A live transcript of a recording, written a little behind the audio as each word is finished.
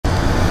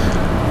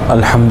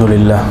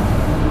Alhamdulillah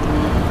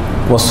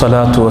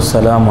wassalatu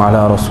wassalamu ala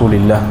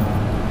rasulillah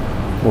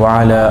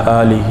wa ala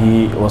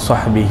alihi wa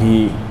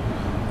sahbihi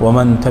wa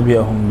man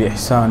tabi'ahum bi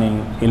ihsanin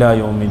ila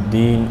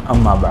yawmiddin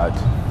amma ba'd.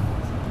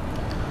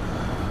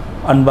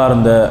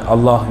 அன்பார்ந்த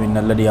அல்லாஹ்வின்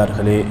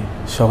நல்லடியார்களே,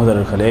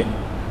 சகோதரர்களே,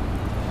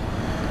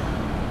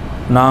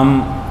 நாம்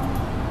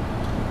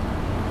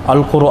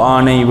அல்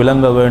குர்ஆனை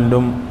விளங்க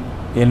வேண்டும்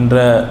என்ற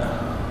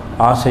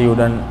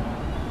ஆசையுடன்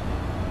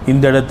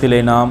இந்த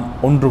இடத்திலே நாம்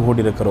ஒன்று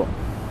கூடியிருக்கிறோம்.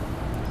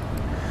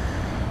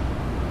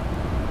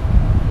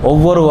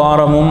 ஒவ்வொரு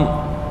வாரமும்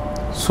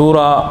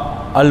சூரா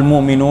அல்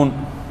மூமினூன்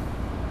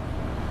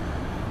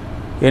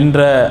என்ற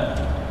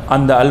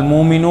அந்த அல்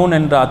மூமினூன்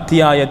என்ற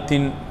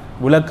அத்தியாயத்தின்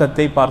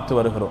விளக்கத்தை பார்த்து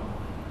வருகிறோம்.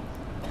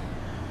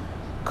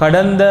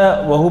 கடந்த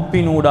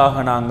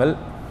வகுப்பினூடாக நாங்கள்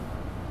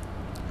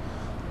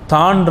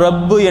தான்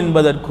ரப்பு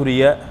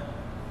என்பதற்குரிய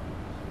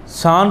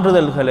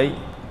சான்றிதழ்களை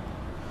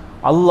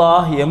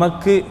அல்லாஹ்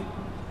எமக்கு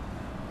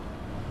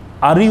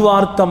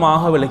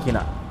அறிவார்த்தமாக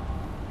விளக்கினான்,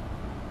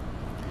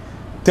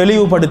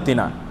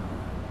 தெளிவுபடுத்தினான்.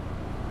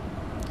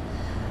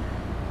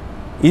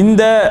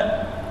 இந்த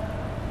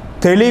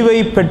தெளிவை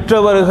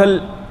பெற்றவர்கள்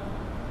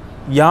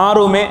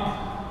யாருமே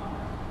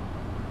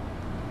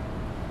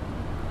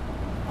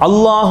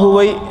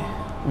அல்லாஹுவை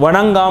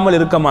வணங்காமல்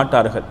இருக்க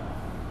மாட்டார்கள்,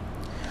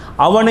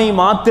 அவனை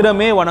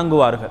மாத்திரமே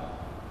வணங்குவார்கள்.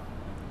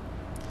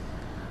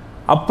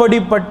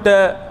 அப்படிப்பட்ட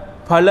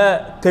பல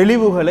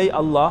தெளிவுகளை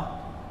அல்லாஹ்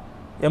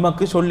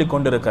எமக்கு சொல்லிக்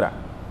கொண்டிருக்கிறான்.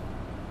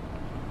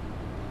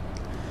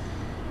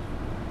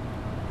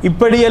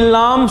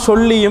 இப்படியெல்லாம்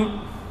சொல்லியும்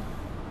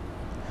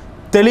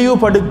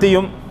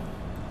தெளிவுபடுத்தியும்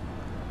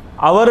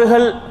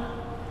அவர்கள்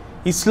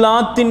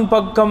இஸ்லாத்தின்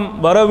பக்கம்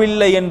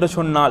வரவில்லை என்று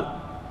சொன்னால்,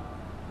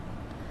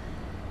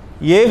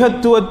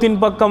 ஏகத்துவத்தின்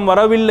பக்கம்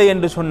வரவில்லை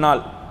என்று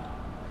சொன்னால்,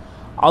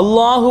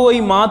 அல்லாஹுவை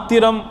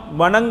மாத்திரம்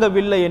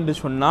வணங்கவில்லை என்று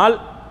சொன்னால்,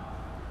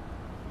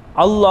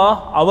 அல்லாஹ்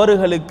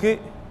அவர்களுக்கு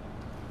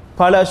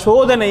பல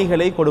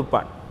சோதனைகளை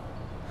கொடுப்பான்,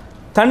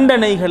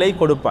 தண்டனைகளை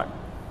கொடுப்பான்.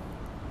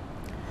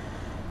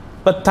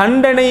 இப்போ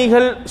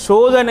தண்டனைகள்,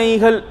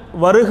 சோதனைகள்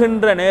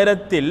வருகின்ற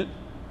நேரத்தில்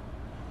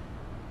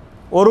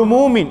ஒரு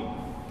மூமின்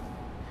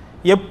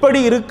எப்படி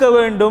இருக்க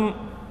வேண்டும்,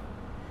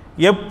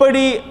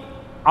 எப்படி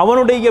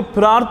அவனுடைய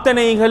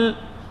பிரார்த்தனைகள்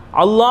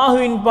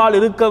அல்லாஹுவின் பால்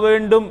இருக்க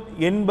வேண்டும்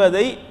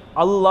என்பதை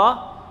அல்லாஹ்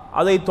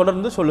அதை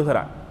தொடர்ந்து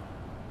சொல்லுகிறான்.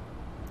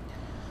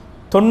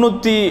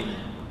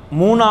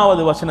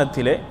 93வது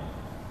வசனத்திலே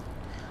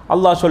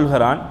அல்லாஹ்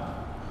சொல்கிறான்,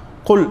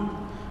 குல்,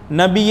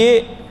 நபியே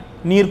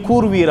நீர்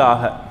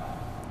கூர்வீராக,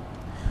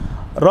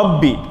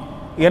 ரப்பி,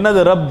 எனது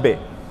ரப்பே,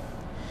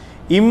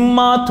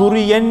 இம்மா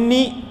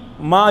துரியன்னி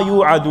மா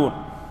யூஅதூன்,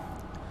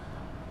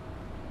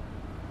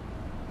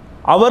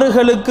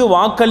 அவர்களுக்கு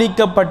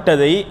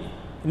வாக்களிக்கப்பட்டதை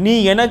நீ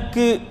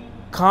எனக்கு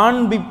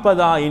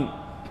காண்பிப்பதாயின்.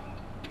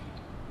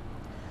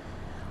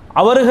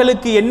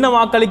 அவர்களுக்கு என்ன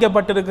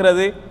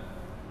வாக்களிக்கப்பட்டிருக்கிறது?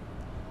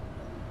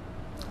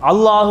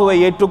 அல்லாஹுவை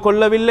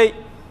ஏற்றுக்கொள்ளவில்லை,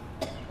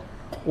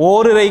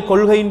 ஓரிரை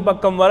கொள்கையின்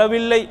பக்கம்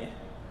வரவில்லை,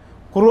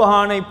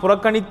 குர்ஆனை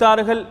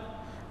புறக்கணித்தார்கள்,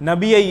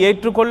 நபியை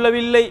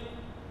ஏற்றுக்கொள்ளவில்லை.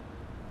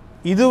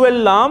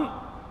 இதுவெல்லாம்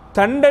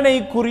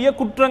தண்டனைக்குரிய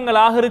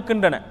குற்றங்களாக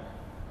இருக்கின்றன.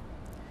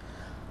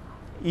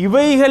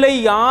 இவைகளை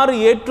யார்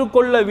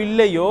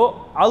ஏற்றுக்கொள்ளவில்லையோ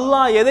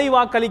அல்லாஹ் எதை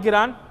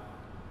வாக்களிக்கிறான்?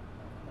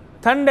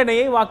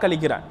 தண்டனையை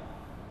வாக்களிக்கிறான்.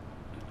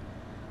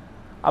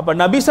 அப்ப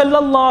நபி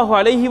ஸல்லல்லாஹு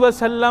அலைஹி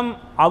வஸல்லம்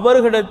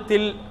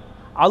அவர்களிடத்தில்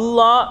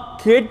அல்லாஹ்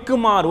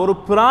கேட்குமாறு ஒரு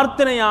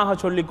பிரார்த்தனையாக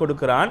சொல்லிக்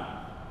கொடுக்கிறான்.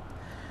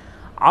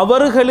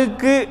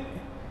 அவர்களுக்கு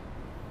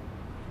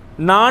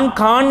நான்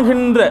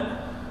காண்கின்ற,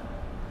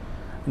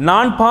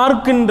 நான்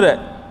பார்க்கின்ற,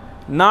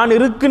 நான்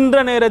இருக்கின்ற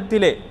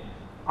நேரத்திலே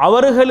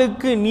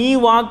அவர்களுக்கு நீ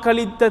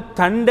வாக்களித்த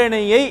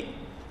தண்டனையை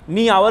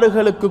நீ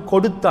அவர்களுக்கு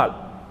கொடுத்தால்,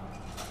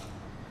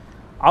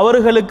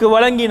 அவர்களுக்கு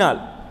வழங்கினால்.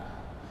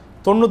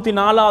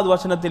 94வது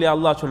வசனத்திலே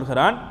அல்லாஹ்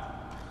சொல்கிறான்,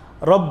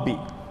 ரப்பி,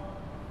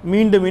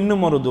 மீண்டும்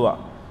இன்னும் ஒரு துவா,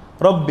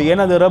 ரப்பி,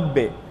 எனது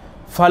ரப்பே,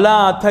 ஃபலா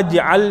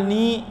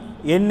தஜ்அல்னி,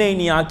 என்னை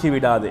நீ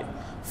ஆக்கிவிடாதே,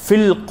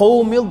 ஃபில்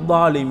கௌமில்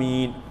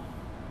ஸாலிமீன்,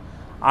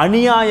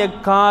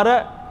 அநியாயக்கார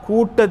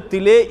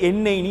கூட்டத்திலே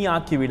என்னை நீ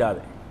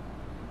ஆக்கிவிடாதே.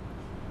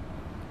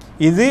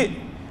 இது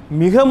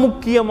மிக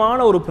முக்கியமான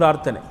ஒரு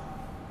பிரார்த்தனை.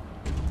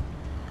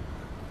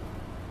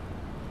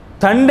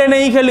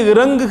 தண்டனைகள்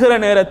இறங்குகிற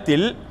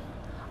நேரத்தில்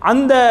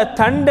அந்த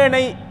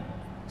தண்டனை,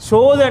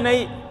 சோதனை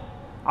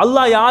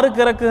அல்லாஹ்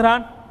யாருக்கு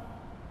இறக்குகிறான்?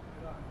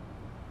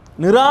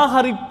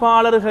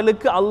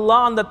 நிராகரிப்பாளர்களுக்கு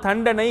அல்லாஹ் அந்த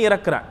தண்டனை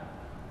இறக்குறான்.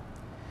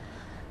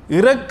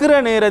 இறக்குற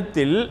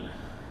நேரத்தில்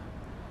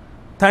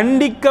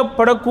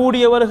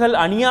தண்டிக்கப்படக்கூடியவர்கள்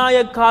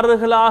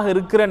அநியாயக்காரர்களாக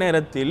இருக்கிற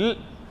நேரத்தில்,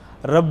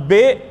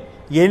 ரப்பே,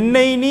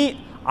 என்னை நீ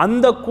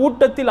அந்த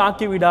கூட்டத்தில்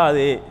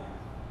ஆக்கிவிடாதே.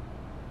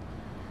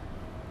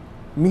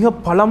 மிக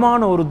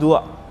பலமான ஒரு துவா,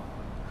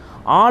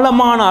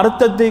 ஆழமான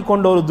அர்த்தத்தை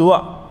கொண்ட ஒரு துவா.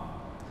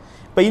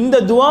 இப்ப இந்த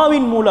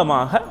துவாவின்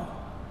மூலமாக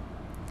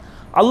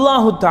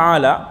அல்லாஹு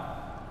தஆலா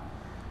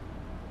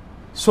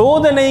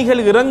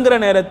சோதனைகள் இறங்குற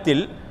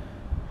நேரத்தில்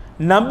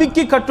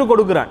நபிக்கு கற்றுக்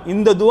கொடுக்கிறான்.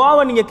 இந்த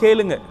துஆவை நீங்க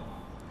கேளுங்க.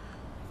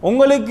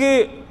 உங்களுக்கு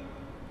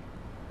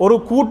ஒரு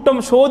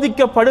கூட்டம்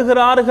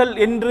சோதிக்கப்படுகிறார்கள்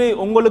என்று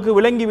உங்களுக்கு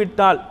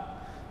விளங்கிவிட்டால்,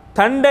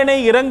 தண்டனை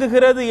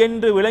இறங்குகிறது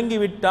என்று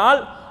விளங்கிவிட்டால்,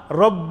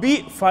 ரப்பி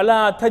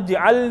ஃபலா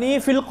தஜ்அல்னி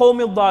ஃபில்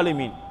கௌமில்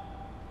ஸாலிமீன்.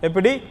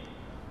 எப்படி?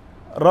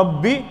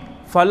 ரப்பி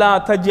ஃபலா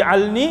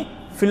தஜ்அல்னி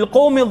ஃபில்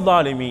கௌமில்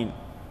ஸாலிமீன்.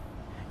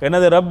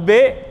 எனது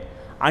ரப்பே,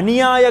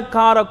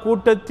 அநியாயக்கார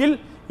கூட்டத்தில்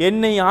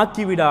என்னை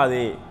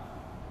ஆக்கிவிடாதே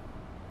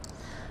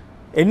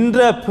என்ற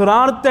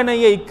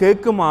பிரார்த்தனையை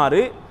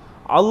கேட்குமாறு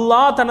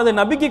அல்லாஹ் தனது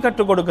நபிக்கு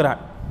கற்றுக்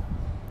கொடுக்கிறான்.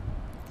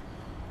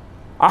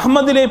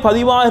 அஹ்மதிலே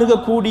பதிவாக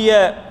இருக்கக்கூடிய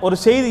ஒரு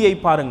செய்தியை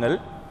பாருங்கள்.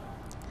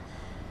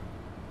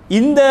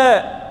 இந்த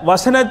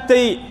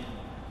வசனத்தை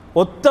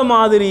ஒத்த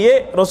மாதிரியே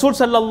ரசூல்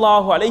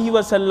ஸல்லல்லாஹு அலைஹி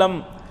வஸல்லம்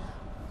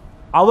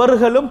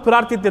அவர்களும்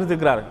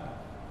பிரார்த்தித்திருக்கிறார்கள்,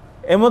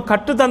 எமக்கு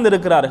கற்று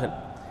தந்திருக்கிறார்கள்.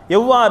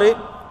 எவ்வாறு?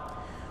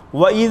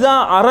 வஇதா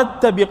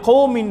அரத்த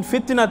பிகௌமின்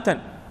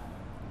ஃபித்னத்தன்,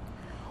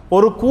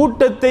 ஒரு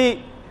கூட்டத்தை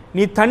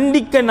நீ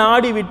தண்டிக்க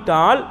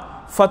நாடிவிட்டால்,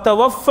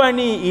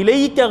 ஃபதவஃபனி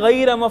இலைக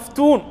கைர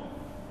மஃப்தூன்,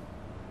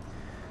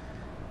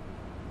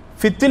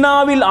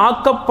 ஃபித்னாவில்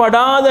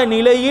ஆக்கப்படாத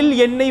நிலையில்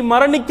என்னை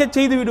மரணிக்க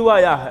செய்து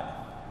விடுவாயாக.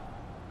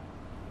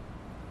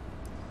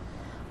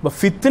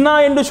 ஃபித்னா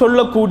என்று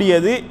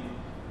சொல்லக்கூடியது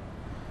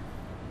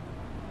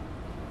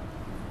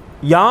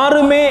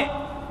யாருமே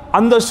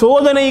அந்த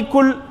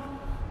சோதனைக்குள்,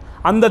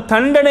 அந்த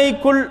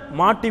தண்டனைக்குள்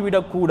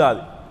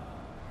மாட்டிவிடக்கூடாது.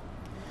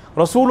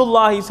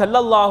 ரசூலுல்லாஹி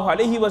ஸல்லல்லாஹு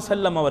அலைஹி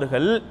வஸல்லம்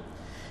அவர்கள்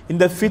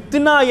இந்த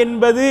ஃபித்னா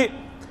என்பது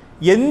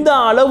எந்த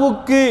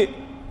அளவுக்கு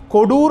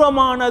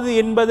கொடூரமானது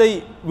என்பதை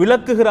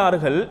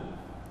விளக்குகிறார்கள்.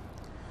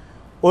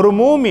 ஒரு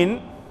மூமின்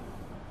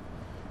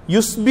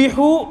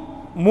யுஸ்பிஹு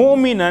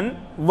மூமினன்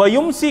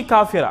வயும்சி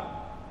காஃபிரா.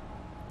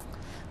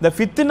 இந்த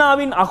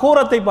ஃபித்னாவின்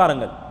அகோரத்தை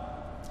பாருங்கள்.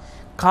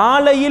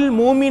 காலையில்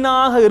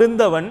மூமினாக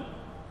இருந்தவன்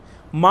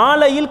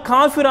மாலையில்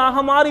காஃபிராக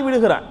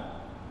மாறிவிடுகிறான்.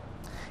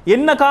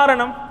 என்ன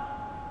காரணம்?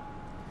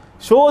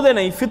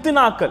 சோதனை,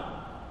 ஃபித்னாக்கள்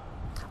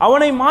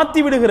அவனை மாற்றி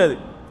விடுகிறது.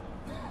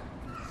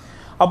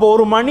 அப்போ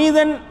ஒரு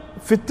மனிதன்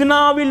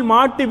ஃபித்னாவில்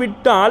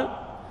மாட்டிவிட்டால்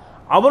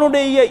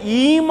அவனுடைய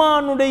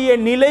ஈமானுடைய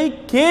நிலை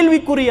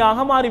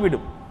கேள்விக்குறியாக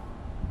மாறிவிடும்.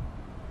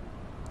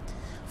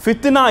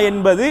 ஃபித்னா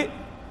என்பது,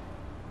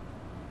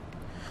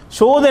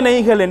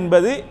 சோதனைகள்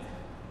என்பது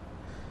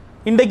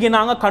இன்றைக்கு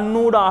நாங்கள்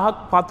கண்ணூடாக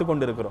பார்த்து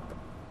கொண்டிருக்கிறோம்.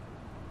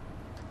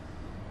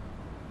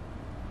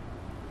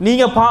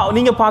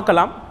 நீங்க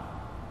பார்க்கலாம்,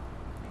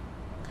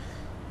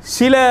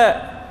 சில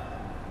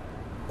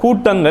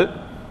கூட்டங்கள்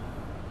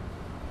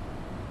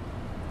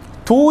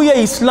தூய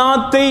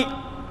இஸ்லாத்தை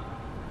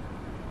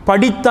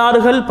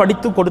படித்தார்கள்,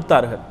 படித்து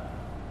கொடுத்தார்கள்,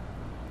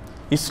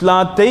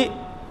 இஸ்லாத்தை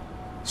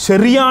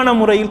சரியான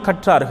முறையில்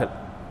கற்றார்கள்,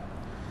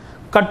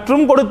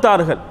 கற்றும்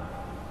கொடுத்தார்கள்.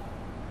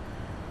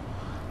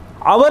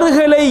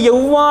 அவர்களை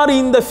எவ்வாறு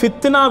இந்த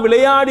ஃபித்னா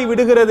விளையாடி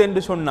விடுகிறது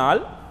என்று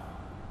சொன்னால்,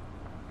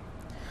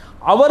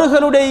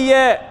 அவர்களுடைய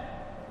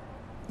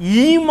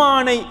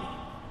ஈமானை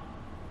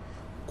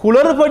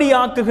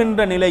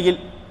குளறுபடியாக்குகின்ற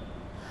நிலையில்,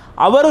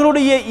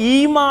 அவர்களுடைய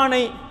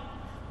ஈமானை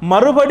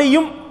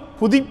மறுபடியும்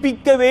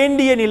புதுப்பிக்க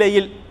வேண்டிய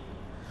நிலையில்,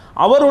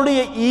 அவருடைய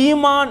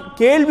ஈமான்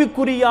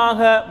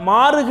கேள்விக்குறியாக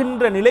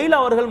மாறுகின்ற நிலையில்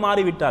அவர்கள்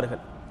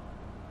மாறிவிட்டார்கள்.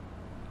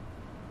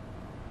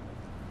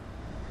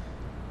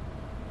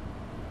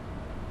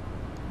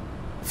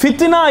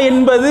 ஃபித்னா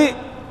என்பது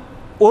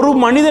ஒரு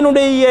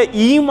மனிதனுடைய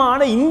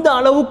ஈமானை இந்த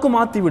அளவுக்கு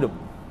மாற்றிவிடும்.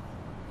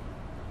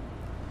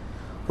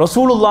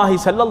 ரசூலுல்லாஹி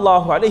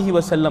ஸல்லல்லாஹு அலைஹி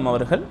வஸல்லம்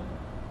அவர்கள்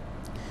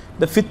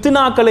இந்த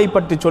ஃபித்னாக்களை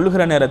பற்றி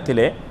சொல்லுகிற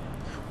நேரத்திலே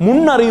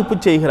முன் அறிவிப்பு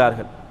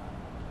செய்கிறார்கள்.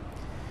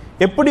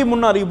 எப்படி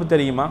முன் அறிவிப்பு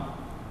தெரியுமா?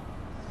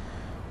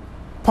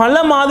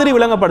 பல மாதிரி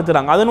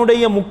விளங்கப்படுத்துகிறாங்க.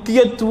 அதனுடைய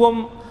முக்கியத்துவம்,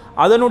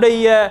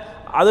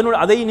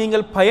 அதை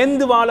நீங்கள்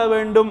பயந்து வாழ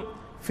வேண்டும்,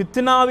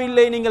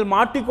 ஃபித்னாவிலே நீங்கள்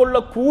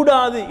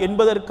மாட்டிக்கொள்ளக்கூடாது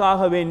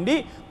என்பதற்காக வேண்டி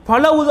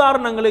பல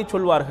உதாரணங்களை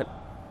சொல்வார்கள்.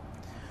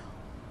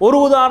 ஒரு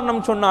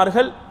உதாரணம்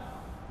சொன்னார்கள்,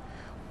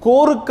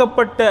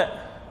 கோர்க்கப்பட்ட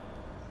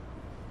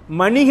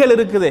மணிகள்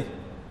இருக்குதே,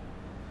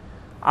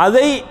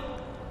 அதை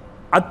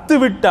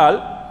அத்துவிட்டால்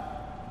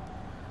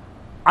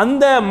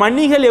அந்த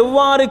மணிகள்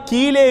எவ்வாறு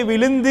கீழே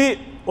விழுந்து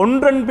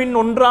ஒன்றன் பின்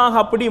ஒன்றாக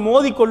அப்படி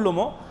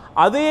மோதிக்கொள்ளுமோ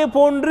அதே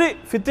போன்று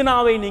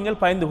ஃபித்னாவை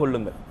நீங்கள் பயந்து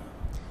கொள்ளுங்கள்.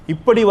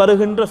 இப்படி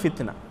வருகின்ற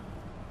ஃபித்னா.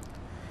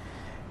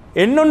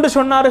 என்னொன்று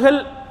சொன்னார்கள்,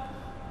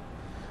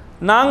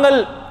 நாங்கள்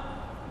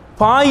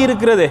பாய்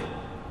இருக்கிறதே,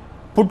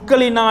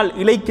 புட்களினால்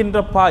இழைக்கின்ற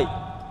பாய்,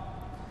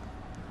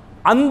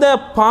 அந்த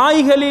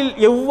பாய்களில்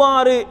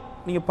எவ்வாறு,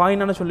 நீங்கள்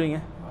பாயினான சொல்லுவீங்க,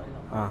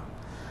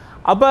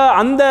 அப்போ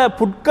அந்த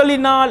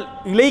புட்களினால்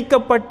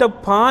இழைக்கப்பட்ட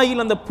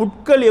பாயில் அந்த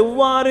புட்கள்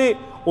எவ்வாறு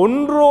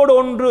ஒன்றோடு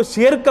ஒன்று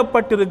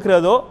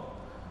சேர்க்கப்பட்டிருக்கிறதோ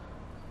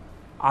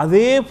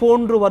அதே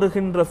போன்று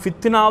வருகின்ற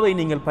ஃபித்னாவை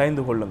நீங்கள்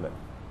பயந்து கொள்ளுங்கள்.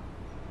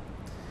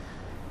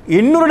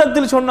 இன்னொரு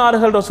இடத்தில்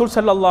சொன்னார்கள் ரசூல்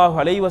ஸல்லல்லாஹு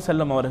அலைஹி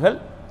வஸல்லம் அவர்கள்,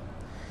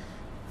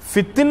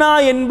 ஃபித்னா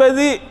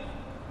என்பது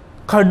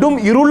கடும்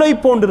இருளை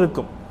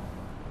போன்றிருக்கும்.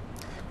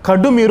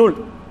 கடும் இருள்.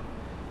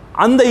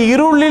 அந்த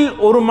இருளில்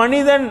ஒரு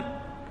மனிதன்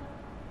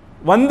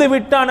வந்து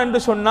விட்டான் என்று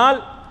சொன்னால்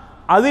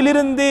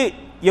அதிலிருந்து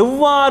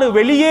எவ்வாறு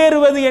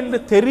வெளியேறுவது என்று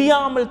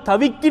தெரியாமல்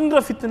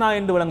தவிக்கின்ற ஃபித்னா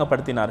என்று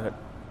விளங்கப்படுத்தினார்கள்.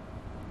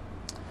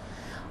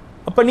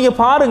 அப்ப நீங்க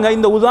பாருங்க,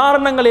 இந்த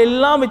உதாரணங்கள்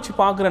எல்லாம் வச்சு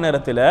பார்க்கிற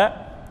நேரத்தில்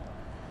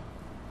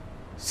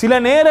சில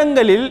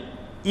நேரங்களில்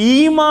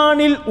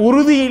ஈமானில்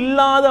உறுதி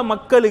இல்லாத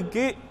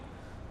மக்களுக்கு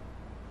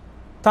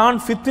தான்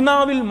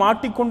ஃபித்னாவில்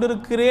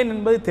மாட்டிக்கொண்டிருக்கிறேன்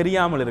என்பது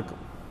தெரியாமல்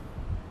இருக்கும்.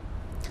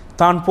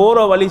 தான் போற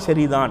வழி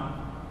சரிதான்,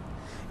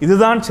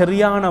 இதுதான்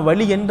சரியான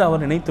வழி என்று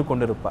அவர் நினைத்து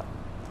கொண்டிருப்பார்.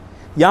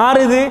 யார்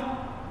இது?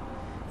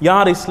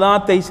 யார்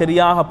இஸ்லாத்தை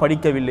சரியாக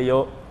படிக்கவில்லையோ,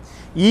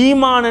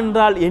 ஈமான்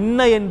என்றால் என்ன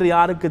என்று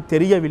யாருக்கு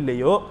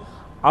தெரியவில்லையோ,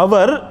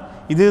 அவர்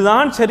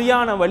இதுதான்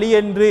சரியான வழி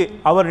என்று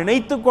அவர்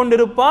நினைத்து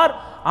கொண்டிருப்பார்.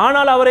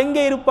 ஆனால் அவர்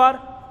எங்கே இருப்பார்?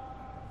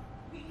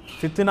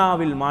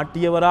 ஃபித்னாவில்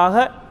மாட்டியவராக,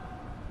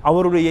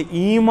 அவருடைய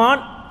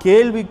ஈமான்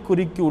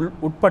கேள்விக்குறிக்கு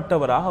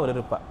உட்பட்டவராக அவர்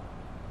இருப்பார்.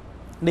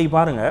 இன்னைக்கு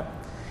பாருங்க,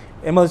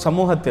 எமது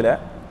சமூகத்தில்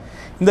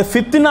இந்த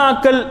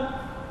ஃபித்னாக்கள்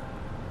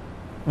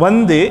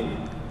வந்து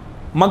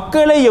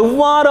மக்களை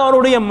எவ்வாறு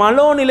அவருடைய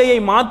மனோநிலையை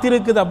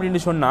மாற்றிருக்குது அப்படின்னு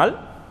சொன்னால்,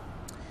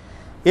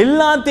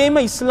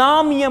 எல்லாத்தையுமே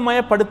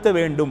இஸ்லாமியமயப்படுத்த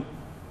வேண்டும்,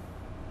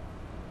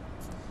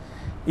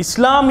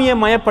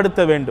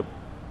 இஸ்லாமியமயப்படுத்த வேண்டும்.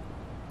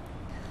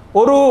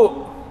 ஒரு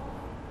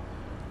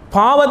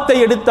பாவத்தை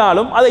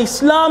எடுத்தாலும் அதை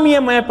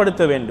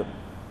இஸ்லாமியமயப்படுத்த வேண்டும்.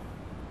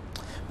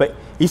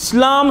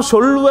 இஸ்லாம்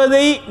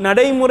சொல்வதை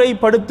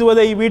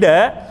நடைமுறைப்படுத்துவதை விட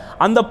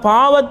அந்த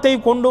பாவத்தை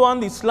கொண்டு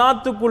வந்து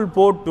இஸ்லாத்துக்குள்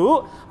போட்டு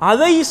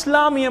அதை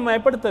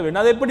இஸ்லாமியமயப்படுத்த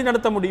வேண்டும். அதை எப்படி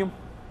நடத்த முடியும்?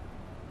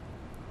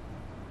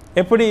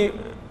 எப்படி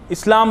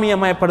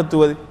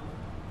இஸ்லாமியமயப்படுத்துவது?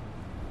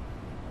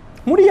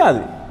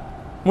 முடியாது.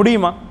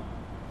 முடியுமா?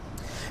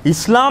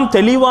 இஸ்லாம்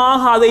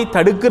தெளிவாக அதை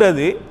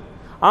தடுக்கிறது.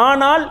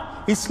 ஆனால்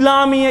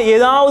இஸ்லாமிய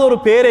ஏதாவது ஒரு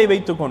பெயரை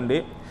வைத்துக்கொண்டு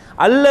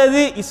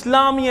அல்லது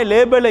இஸ்லாமிய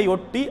லேபலை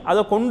ஒட்டி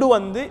அதை கொண்டு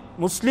வந்து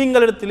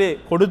முஸ்லிம்களிடத்திலே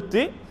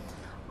கொடுத்து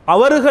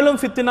அவர்களும்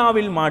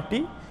ஃபித்னாவில் மாட்டி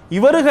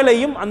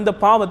இவர்களையும் அந்த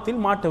பாவத்தில்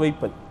மாட்ட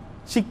வைப்பது,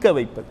 சிக்க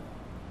வைப்பது.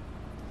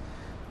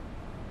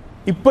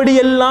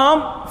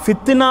 இப்படியெல்லாம்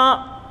ஃபித்னா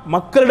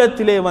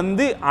மக்களிடத்திலே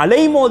வந்து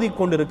அலைமோதி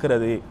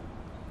கொண்டிருக்கிறது.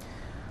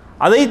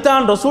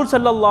 அதைத்தான் ரசூல்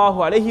ஸல்லல்லாஹு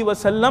அலைஹி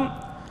வஸல்லம்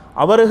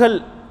அவர்கள்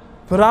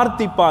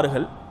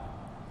பிரார்த்திப்பார்கள்.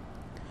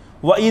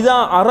 வ இதா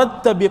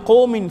அரத்த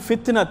பிகௌமின்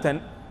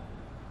ஃபித்னதன்,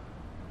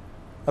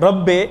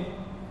 ரப்பே,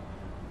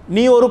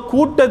 நீ ஒரு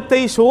கூட்டத்தை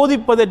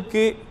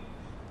சோதிப்பதற்கு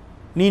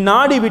நீ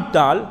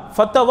நாடிவிட்டால்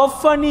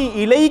ஃபதவஃபனி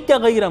இலைக்க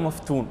கைர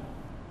மஃப்தூன்,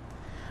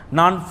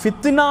 நான்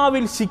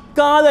ஃபித்னாவில்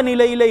சிக்காத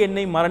நிலையில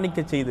என்னை மரணிக்க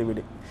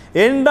செய்துவிடு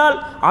என்றால்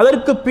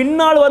அதற்கு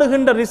பின்னால்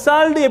வருகின்ற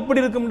ரிசல்ட்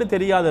எப்படி இருக்கும் என்று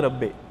தெரியாது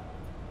ரப்பே.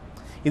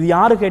 இது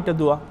யாரு கேட்ட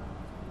துவா?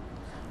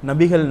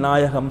 நபிகள்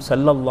நாயகம்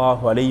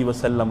ஸல்லல்லாஹு அலைஹி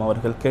வஸல்லம்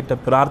அவர்கள் கேட்ட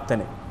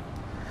பிரார்த்தனை.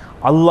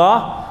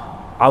 அல்லாஹ்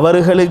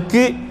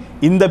அவர்களுக்கு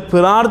இந்த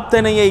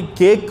பிரார்த்தனையை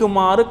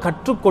கேட்குமாறு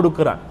கற்றுக்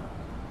கொடுக்கிறான்.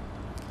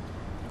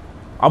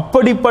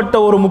 அப்படிப்பட்ட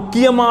ஒரு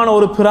முக்கியமான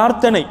ஒரு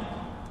பிரார்த்தனை.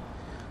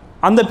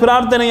 அந்த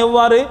பிரார்த்தனை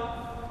எவ்வாறு?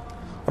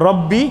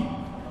 ரப்பி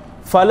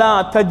ஃபலா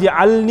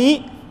தஜ்அல்னி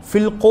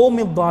ஃபில்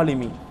கௌமி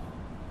ஸாலிமீன்.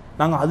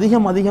 நாங்கள்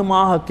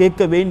அதிகமாக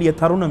கேட்க வேண்டிய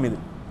தருணம் இது.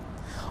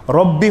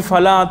 ரப்பி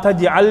ஃபலா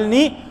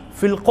தஜ்அல்னி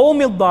ஃபில்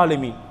கௌமி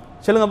ஸாலிமீன்.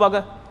 சொல்லுங்க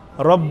பாக்க.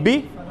 ரப்பி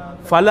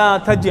ஃபலா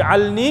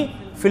தஜ்அல்னி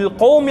ஃபில்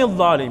கௌமி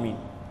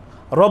ஸாலிமீன்,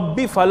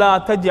 ரப்பி ஃபலா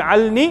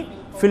தஜ்அல்னி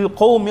ஃபில்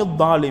கௌமி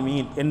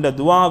ஸாலிமீன் என்ற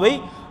துஆவை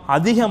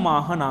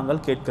அதிகமாக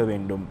நாங்கள் கேட்க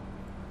வேண்டும்.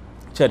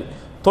 சரி,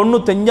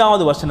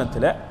 95வது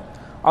வசனத்தில்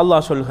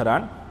அல்லாஹ்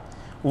சொல்கிறான்,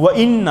 வ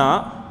இன்னா,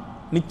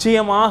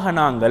 நிச்சயமாக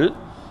நாங்கள்,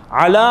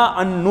 அலா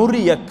அன்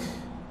நுரியக்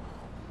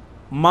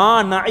மா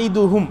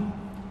நஇதுஹும்,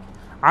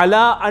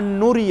 அலா அன்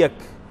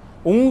நுரியக்,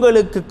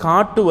 உங்களுக்கு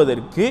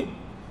காட்டுவதற்கு,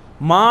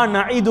 மா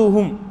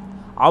நஇதுஹும்,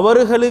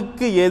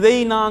 அவர்களுக்கு எதை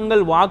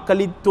நாங்கள்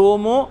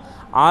வாக்களித்தோமோ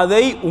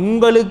அதை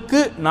உங்களுக்கு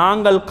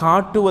நாங்கள்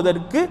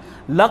காட்டுவதற்கு,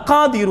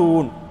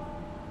 லகாதிரூன்,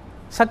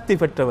 சக்தி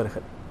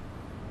பெற்றவர்கள்.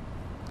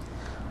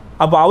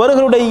 அப்ப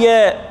அவர்களுடைய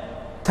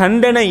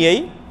தண்டனையை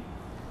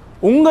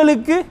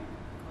உங்களுக்கு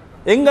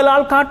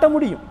எங்களால் காட்ட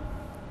முடியும்.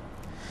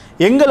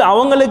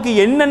 அவங்களுக்கு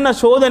என்னென்ன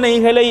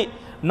சோதனைகளை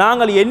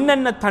நாங்கள்,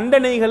 என்னென்ன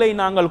தண்டனைகளை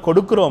நாங்கள்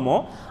கொடுக்கிறோமோ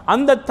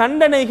அந்த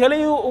தண்டனைகளை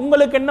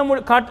உங்களுக்கு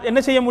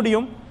என்ன செய்ய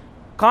முடியும்?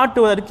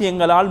 காட்டுவதற்கு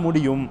எங்களால்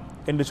முடியும்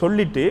என்று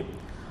சொல்லிட்டு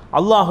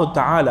அல்லாஹு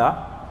தஆலா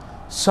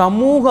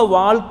சமூக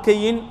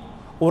வாழ்க்கையின்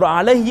ஒரு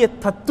அழகிய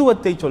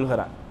தத்துவத்தை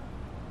சொல்கிறார்.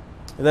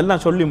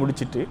 இதெல்லாம் சொல்லி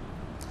முடிச்சிட்டு,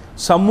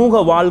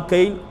 சமூக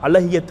வாழ்க்கையின்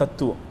அழகிய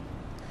தத்துவம்,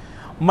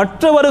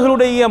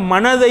 மற்றவர்களுடைய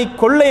மனதை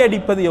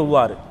கொள்ளையடிப்பது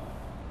எவ்வாறு,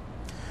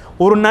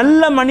 ஒரு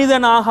நல்ல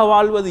மனிதனாக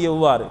வாழ்வது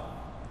எவ்வாறு,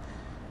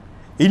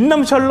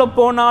 இன்னும் சொல்ல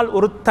போனால்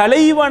ஒரு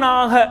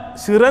தலைவனாக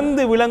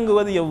சிறந்து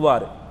விளங்குவது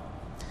எவ்வாறு.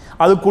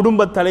 அது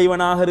குடும்ப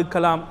தலைவனாக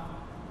இருக்கலாம்,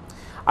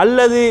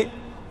 அல்லது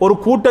ஒரு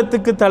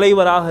கூட்டத்துக்கு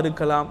தலைவராக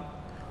இருக்கலாம்,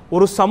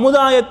 ஒரு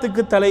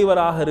சமுதாயத்துக்கு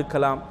தலைவராக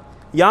இருக்கலாம்,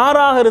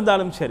 யாராக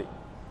இருந்தாலும் சரி,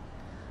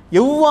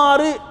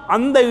 எவ்வாறு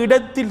அந்த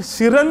இடத்தில்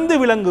சிறந்து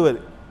விளங்குவது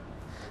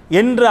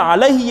என்ற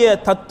அழகிய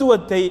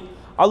தத்துவத்தை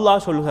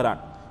அல்லாஹ்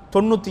சொல்கிறான்.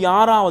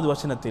 96வது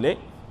வசனத்திலே,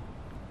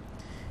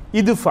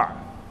 இதுஃபா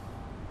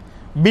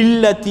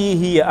பில்லதி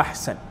ஹிய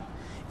அஹ்சன்,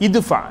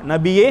 இதுஃபா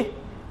நபியே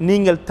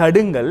நீங்கள்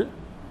தடுங்கள்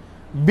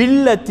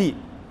பில்லதி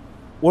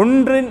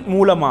ஒன்றின்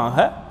மூலமாக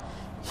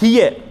ஹிய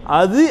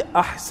அது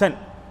அஹ்சன்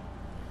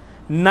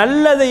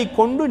நல்லதை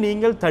கொண்டு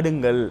நீங்கள்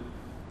தடுங்கள்.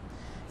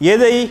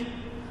 எதை?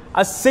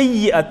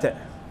 அஸ்ஸய்யிஅத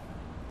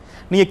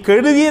நீங்க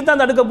கெடுதியை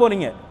தான் தடுக்க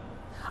போறீங்க.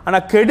 ஆனா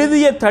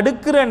கெடுதியை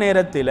தடுக்கிற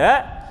நேரத்தில்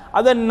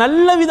அதை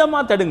நல்ல விதமா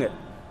தடுங்க.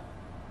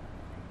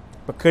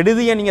 இப்ப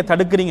கெடுதியை நீங்க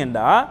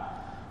தடுக்கிறீங்கடா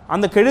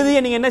அந்த கெடுதியை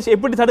நீங்க என்ன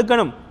எப்படி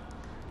தடுக்கணும்?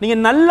 நீங்க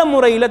நல்ல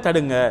முறையில்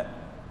தடுங்க.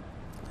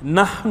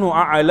 நஹ்னு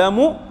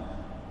அஅலமு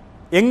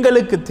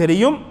எங்களுக்கு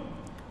தெரியும்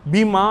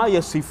பிமா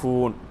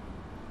யசிஃபூன்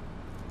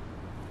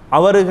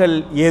அவர்கள்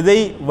எதை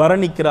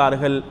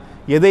வர்ணிக்கிறார்கள்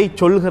எதை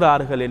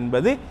சொல்கிறார்கள்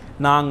என்பது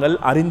நாங்கள்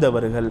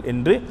அறிந்தவர்கள்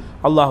என்று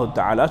அல்லாஹு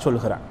தஆலா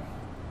சொல்கிறான்.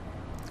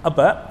 அப்ப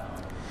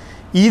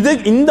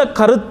இந்த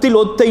கருத்தில்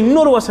ஒத்த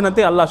இன்னொரு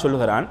வசனத்தை அல்லாஹ்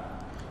சொல்கிறான்.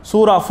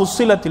 சூரா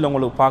ஃபுஸ்ஸிலத்தில்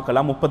உங்களுக்கு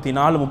பார்க்கலாம்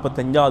 34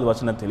 35வது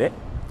வசனத்திலே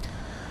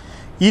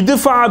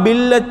இதுஃபா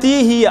பில்லதி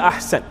ஹிய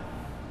அஹ்சன்.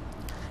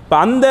 இப்போ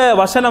அந்த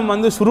வசனம்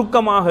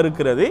சுருக்கமாக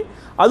இருக்கிறது.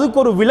 அதுக்கு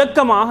ஒரு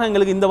விளக்கமாக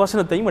எங்களுக்கு இந்த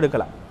வசனத்தையும்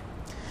எடுக்கலாம்.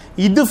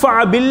 இதுஃபா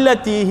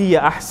பில்லதி ஹிய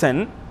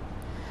அஹ்சன்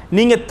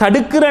நீங்க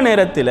தடுக்கிற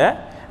நேரத்தில்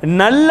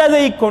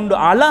நல்லதை கொண்டு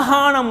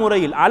அழகான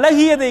முறையில்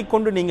அழகியதை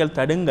கொண்டு நீங்கள்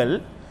தடுங்கள்.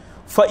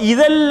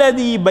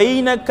 ஃபஇதல்லதி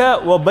பைனக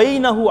வ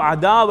பைனஹு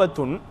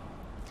அதாவத்துன்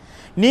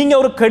நீங்க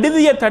ஒரு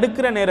கெடுதியை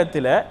தடுக்கிற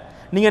நேரத்தில்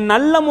நீங்க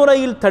நல்ல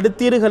முறையில்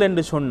தடுத்தீர்கள்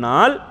என்று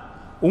சொன்னால்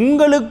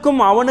உங்களுக்கும்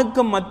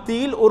அவனுக்கும்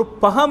மத்தியில் ஒரு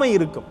பகைமை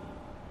இருக்கும்.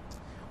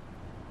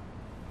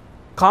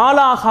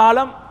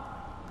 காலாகாலம்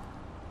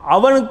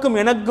அவனுக்கும்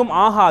எனக்கும்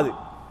ஆகாது.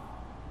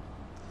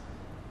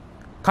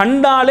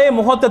 கண்டாலே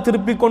முகத்தை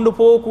திருப்பி கொண்டு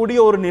போகக்கூடிய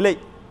ஒரு நிலை,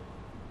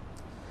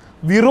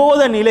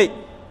 விரோத நிலை.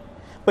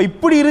 இப்போ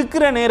இப்படி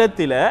இருக்கிற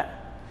நேரத்தில்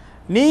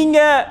நீங்க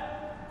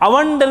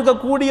அவன்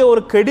இருக்கக்கூடிய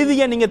ஒரு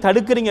கெடுதியை நீங்க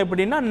தடுக்கிறீங்க.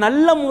 எப்படின்னா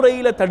நல்ல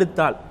முறையில்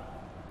தடுத்தால்,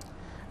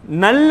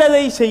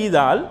 நல்லதை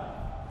செய்தால்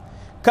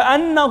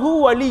கஅன்னஹு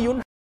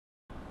வலியுன்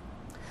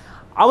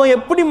அவன்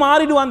எப்படி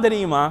மாறிடுவான்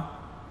தெரியுமா?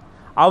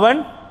 அவன்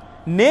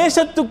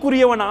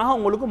நேசத்துக்குரியவனாக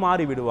உங்களுக்கு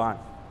மாறிவிடுவான்.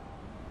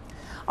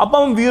 அப்ப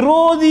அவன்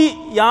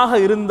விரோதியாக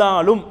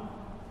இருந்தாலும்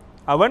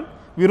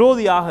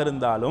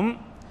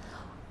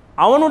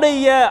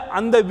அவனுடைய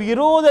அந்த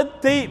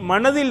விரோதத்தை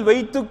மனதில்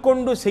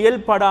வைத்துக்கொண்டு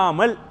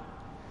செயல்படாமல்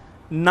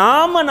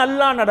நாம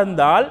நல்லா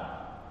நடந்தால்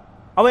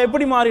அவன்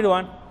எப்படி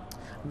மாறிடுவான்?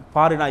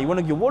 பாரு, நான்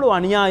இவனுக்கு எவ்வளவு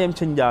அநியாயம்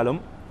செஞ்சாலும்,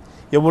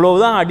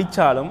 எவ்வளவுதான்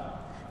அடித்தாலும்,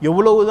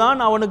 எவ்வளவுதான்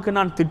அவனுக்கு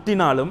நான்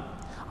திட்டினாலும்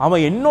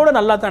அவன் என்னோட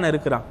நல்லா தானே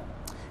இருக்கிறான்.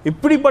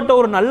 இப்படிப்பட்ட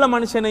ஒரு நல்ல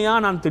மனுஷனையா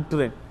நான்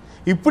திட்டுறேன்,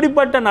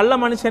 இப்படிப்பட்ட நல்ல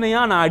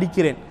மனுஷனையா நான்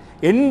அடிக்கிறேன்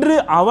என்று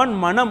அவன்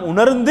மனம்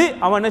உணர்ந்து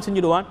அவன் என்ன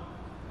செஞ்சிடுவான்?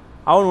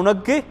 அவன்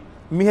உனக்கு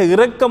மிக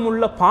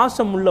இரக்கமுள்ள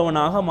பாசம்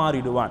உள்ளவனாக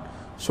மாறிடுவான்.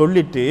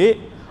 சொல்லிட்டு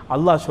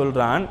அல்லாஹ்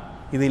சொல்றான்,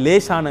 இது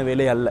லேசான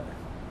வேலை அல்ல.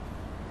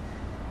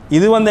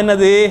 இது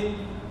என்னது?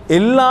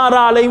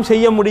 எல்லாராலையும்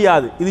செய்ய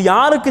முடியாது. இது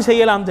யாருக்கு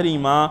செய்யலாம்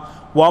தெரியுமா?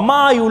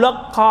 வமா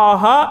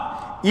யுலக்காஹா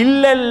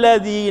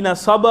இல்லல்லதீன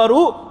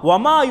சபரு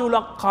வமா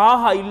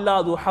யுலக்காஹா இல்லா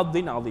து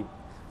ஹத்தின் அதீம்.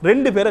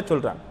 ரெண்டு பேரை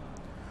சொல்றான்.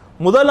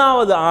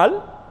 முதலாவது ஆள்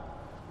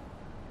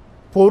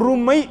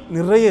பொறுமை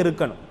நிறைய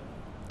இருக்கணும்.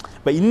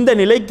 இப்ப இந்த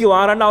நிலைக்கு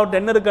வாராண்டா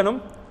அவர்கிட்ட என்ன இருக்கணும்?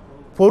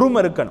 பொறுமை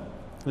இருக்கணும்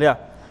இல்லையா?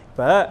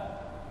 இப்ப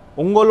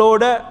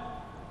உங்களோட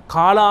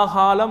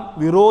காலாகாலம்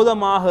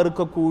விரோதமாக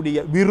இருக்கக்கூடிய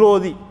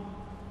விரோதி,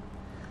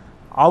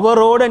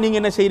 அவரோட நீங்க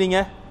என்ன செய்றீங்க?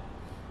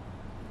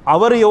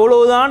 அவர்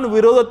எவ்வளவுதான்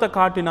விரோதத்தை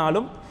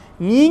காட்டினாலும்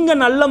நீங்க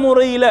நல்ல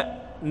முறையில்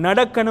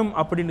நடக்கணும்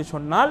அப்படின்னு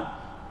சொன்னால்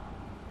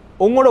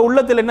உங்களோட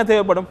உள்ளத்தில் என்ன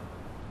தேவைப்படும்?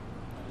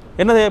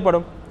 என்ன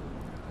தேவைப்படும்?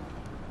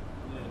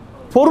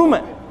 பொறுமை.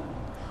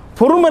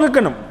 பொறுமை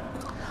இருக்கணும்.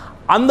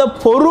 அந்த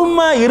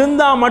பொறுமை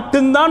இருந்தா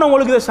மட்டும்தான்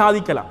உங்களுக்கு இதை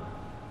சாதிக்கலாம்.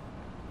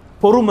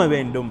 பொறுமை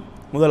வேண்டும்.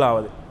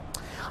 முதலாவது,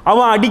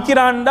 அவன்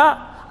அடிக்கிறான்டா,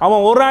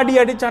 அவன் ஒரு அடி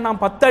அடிச்சா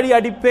நான் 10 அடி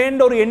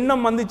அடிப்பேன்ற ஒரு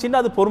எண்ணம்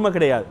வந்துச்சுன்னா அது பொறுமை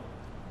கிடையாது.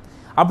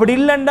 அப்படி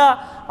இல்லைண்டா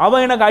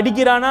அவன் எனக்கு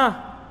அடிக்கிறானா,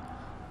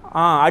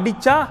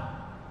 அடிச்சா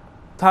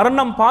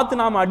தருணம் பார்த்து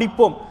நாம்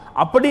அடிப்போம்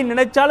அப்படி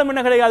நினைச்சாலும்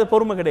என்ன கிடையாது?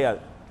 பொறுமை கிடையாது.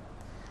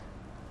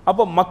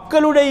 அப்போ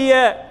மக்களுடைய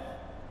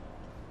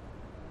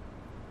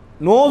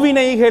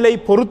நோவினைகளை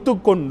பொறுத்து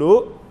கொண்டு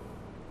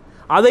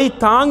அதை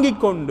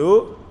தாங்கிக் கொண்டு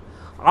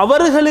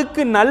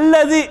அவர்களுக்கு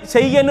நல்லது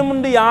செய்யணும்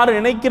என்று யார்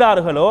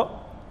நினைக்கிறார்களோ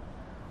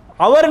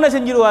அவர் என்ன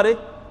செஞ்சிருவார்?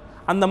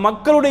 அந்த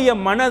மக்களுடைய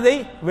மனதை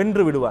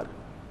வென்று விடுவார்.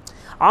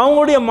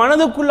 அவங்களுடைய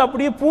மனதுக்குள்ள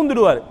அப்படியே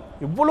பூந்துடுவார்.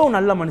 எவ்வளவு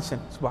நல்ல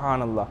மனுஷன்,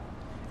 சுப்ஹானல்லாஹ்.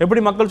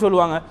 எப்படி மக்கள்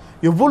சொல்லுவாங்க?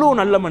 எவ்வளவு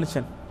நல்ல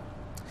மனுஷன்.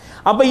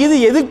 அப்ப இது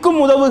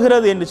எதுக்கும்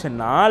உதவுகிறது என்று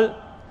சொன்னால்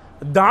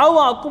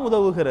தாவாக்கும்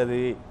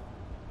உதவுகிறது.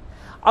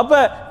 அப்ப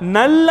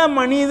நல்ல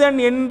மனிதன்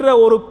என்ற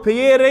ஒரு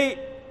பெயரை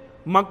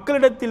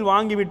மக்களிடத்தில்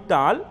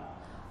வாங்கிவிட்டால்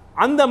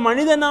அந்த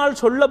மனிதனால்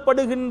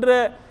சொல்லப்படுகின்ற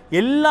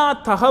எல்லா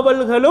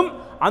தகவல்களும்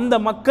அந்த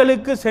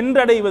மக்களுக்கு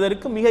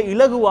சென்றடைவதற்கு மிக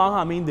இலகுவாக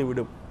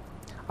அமைந்துவிடும்.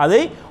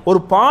 அதை ஒரு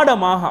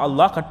பாடமாக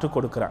அல்லாஹ் கற்றுக்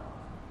கொடுக்கிறான்.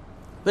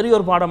 பெரிய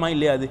ஒரு பாடமா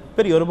இல்லையா? அது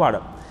பெரிய ஒரு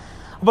பாடம்.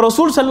 அப்போ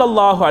ரசூல்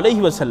ஸல்லல்லாஹு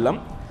அலைஹி வஸல்லம்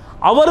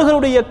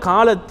அவர்களுடைய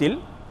காலத்தில்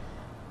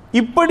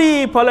இப்படி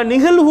பல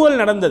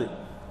நிகழ்வுகள் நடந்தது.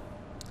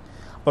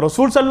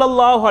 ரசூல்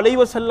ஸல்லல்லாஹு அலைஹி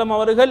வஸல்லம்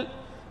அவர்கள்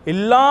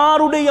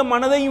எல்லாருடைய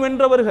மனதையும்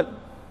வென்றவர்கள்.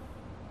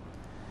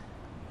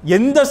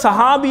 எந்த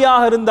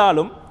சஹாபியாக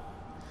இருந்தாலும்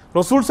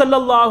ரசூல்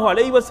ஸல்லல்லாஹு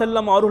அலைஹி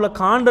வஸல்லம் அவர்களை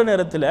காண்ற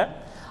நேரத்தில்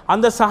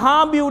அந்த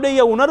சஹாபியுடைய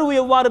உணர்வு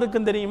எவ்வாறு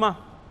இருக்குன்னு தெரியுமா?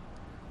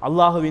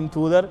 அல்லாஹுவின்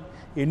தூதர்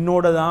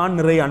என்னோட தான்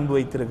நிறைய அன்பு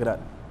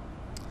வைத்திருக்கிறார்,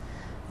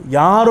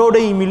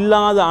 யாரோடையும்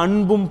இல்லாத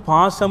அன்பும்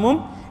பாசமும்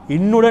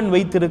என்னுடன்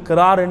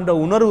வைத்திருக்கிறார் என்ற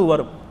உணர்வு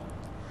வரும்.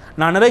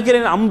 நான்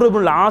நினைக்கிறேன் அம்ர்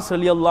இப்னுல் ஆஸ்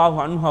ரலியல்லாஹு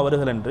அன்ஹு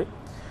அவர்கள் என்று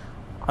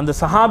அந்த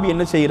சஹாபி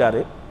என்ன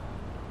செய்கிறாரு,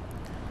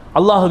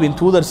 அல்லாஹுவின்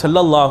தூதர்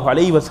ஸல்லல்லாஹு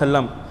அலைஹி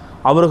வஸல்லம்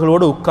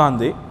அவர்களோடு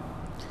உட்கார்ந்து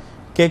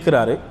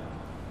கேட்குறாரு,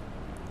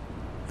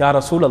 யா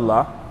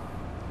ரசூலல்லாஹ்,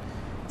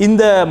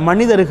 இந்த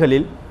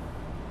மனிதர்களில்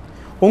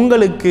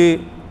உங்களுக்கு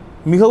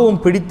மிகவும்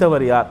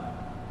பிடித்தவர் யார்?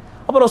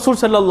 அப்போ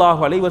ரசூல்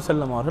ஸல்லல்லாஹு அலைஹி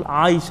வஸல்லம் அவர்கள்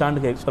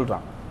ஆயிஷான்னு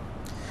சொல்கிறான்.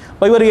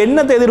 இப்போ இவர்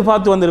என்னத்தை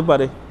எதிர்பார்த்து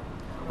வந்திருப்பார்?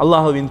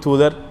 அல்லாஹுவின்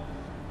தூதர்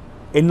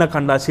என்ன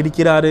கண்டா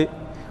சிரிக்கிறாரு,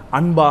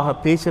 அன்பாக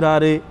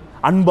பேசுகிறாரு,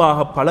 அன்பாக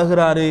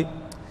பழகிறாரு.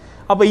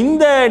 அப்போ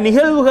இந்த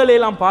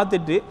நிகழ்வுகளெல்லாம்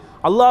பார்த்துட்டு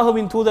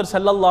அல்லாஹுவின் தூதர்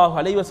ஸல்லல்லாஹு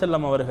அலைஹி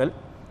வஸல்லம் அவர்கள்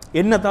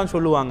என்னத்தான்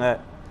சொல்லுவாங்க,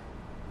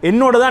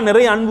 என்னோட தான்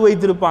நிறைய அன்பு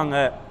வைத்திருப்பாங்க.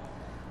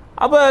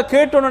 அப்போ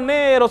கேட்டோடனே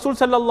ரசூல்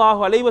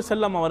ஸல்லல்லாஹு அலைஹி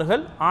வஸல்லம்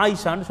அவர்கள்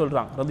ஆயிஷான்னு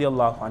சொல்கிறாங்க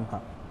ரலியல்லாஹு அன்ஹா.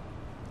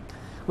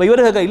 இப்போ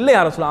இவர்கள் இல்லை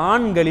யார் ரசூல்,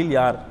 ஆண்களில்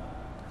யார்?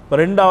 இப்போ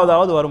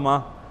ரெண்டாவதாவது வருமா?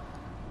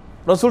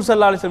 ரசூல்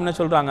ஸல்லல்லாஹு அலைஹி வஸல்லம் என்ன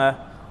சொல்கிறாங்க,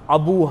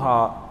 அபூஹா,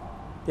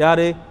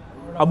 யார்?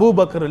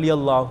 அபூபக்கர்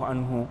ரலியல்லாஹு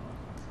அன்ஹு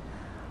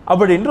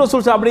அப்படின்னு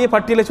ரசூல் அப்படியே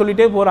பட்டியலை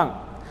சொல்லிட்டே போகிறாங்க.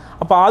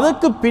 அப்போ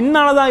அதுக்கு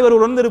பின்னால் தான் இவர்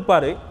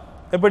உணர்ந்திருப்பார்.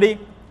 எப்படி?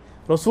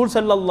 ரசூல்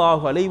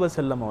ஸல்லல்லாஹு அலைஹி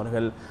வஸல்லம்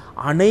அவர்கள்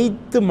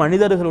அனைத்து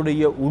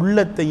மனிதர்களுடைய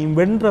உள்ளத்தையும்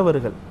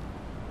வென்றவர்கள்.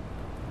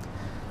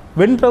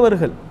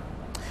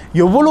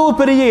 எவ்வளவு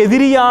பெரிய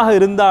எதிரியாக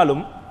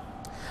இருந்தாலும்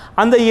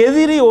அந்த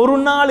எதிரி ஒரு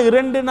நாள்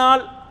 2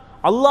 நாள்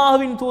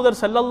அல்லாஹ்வின் தூதர்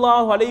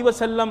ஸல்லல்லாஹு அலைஹி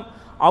வஸல்லம்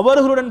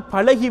அவர்களுடன்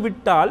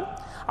பழகிவிட்டால்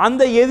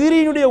அந்த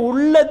எதிரியினுடைய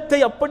உள்ளத்தை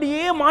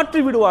அப்படியே மாற்றி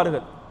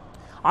விடுவார்கள்.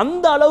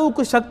 அந்த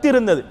அளவுக்கு சக்தி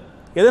இருந்தது.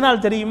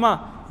 எதனால் தெரியுமா?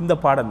 இந்த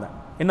பாடம் தான்.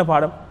 என்ன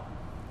பாடம்?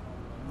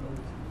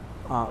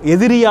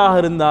 எதிரியாக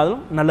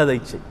இருந்தாலும் நல்லதை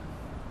செய்,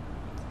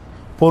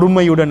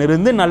 பொறுமையுடன்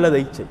இருந்து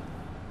நல்லதை செய்.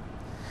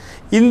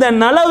 இந்த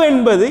நலவு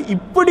என்பது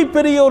இப்படி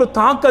பெரிய ஒரு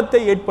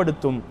தாக்கத்தை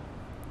ஏற்படுத்தும்.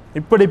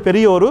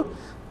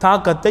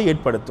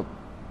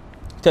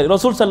 சரி,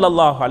 ரசூல்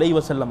ஸல்லல்லாஹு அலைஹி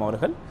வஸல்லம்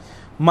அவர்கள்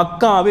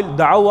மக்காவில்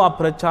தாவா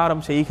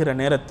பிரச்சாரம் செய்கிற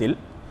நேரத்தில்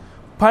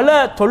பல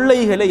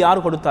தொல்லைகளை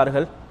யார்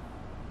கொடுத்தார்கள்?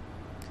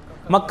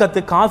 மக்கத்து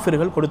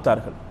காஃபிர்கள்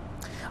கொடுத்தார்கள்.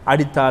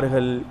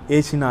 அடித்தார்கள்,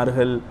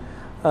 ஏசினார்கள்,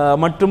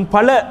 மற்றும்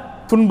பல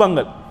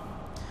துன்பங்கள்.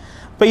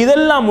 இப்போ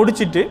இதெல்லாம்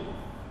முடிச்சுட்டு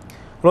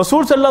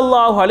ரசூல்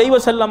ஸல்லல்லாஹு அலைஹி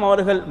வஸல்லம்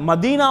அவர்கள்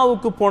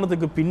மதீனாவுக்கு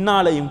போனதுக்கு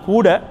பின்னாலேயும்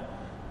கூட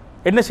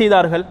என்ன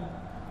செய்தார்கள்?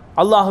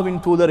 அல்லாஹுவின்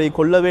தூதரை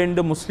கொல்ல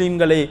வேண்டும்,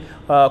 முஸ்லீம்களை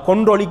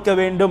கொன்றொழிக்க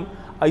வேண்டும்,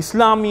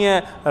 இஸ்லாமிய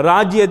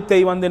ராஜ்யத்தை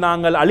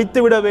நாங்கள்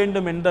அழித்துவிட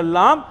வேண்டும்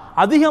என்றெல்லாம்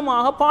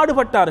அதிகமாக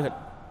பாடுபட்டார்கள்.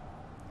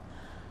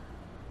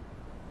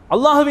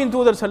 அல்லாஹுவின்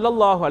தூதர்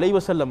ஸல்லல்லாஹு அலைஹி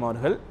வஸல்லம்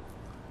அவர்கள்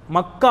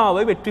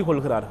மக்காவை வெற்றி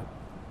கொள்கிறார்கள்.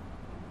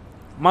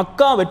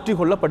 மக்கா வெற்றி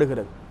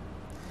கொள்ளப்படுகிறது.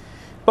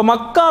 இப்போ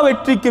மக்கா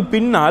வெற்றிக்கு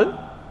பின்னால்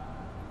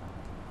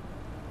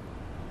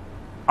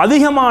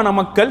அதிகமான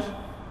மக்கள்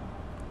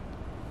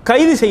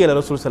கைது செய்யலை.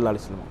 ரசூல் ஸல்லல்லாஹு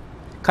அலைஹி வஸல்லம்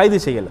கைது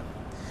செய்யலை.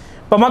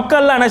 இப்போ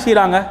மக்கள்லாம் என்ன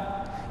செய்கிறாங்க?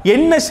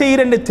 என்ன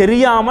செய்கிறன்னு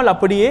தெரியாமல்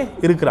அப்படியே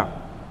இருக்கிறாங்க.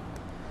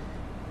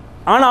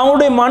 ஆனால்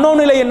அவங்களுடைய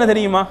மனோநிலை என்ன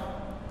தெரியுமா?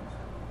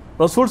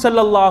 ரசூல்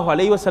ஸல்லல்லாஹு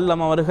அலைஹி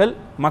வஸல்லம் அவர்கள்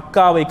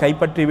மக்காவை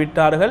கைப்பற்றி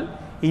விட்டார்கள்,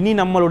 இனி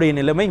நம்மளுடைய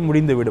நிலைமை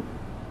முடிந்துவிடும்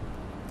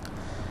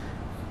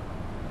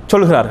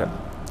சொல்கிறார்கள்.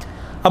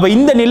 அப்போ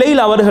இந்த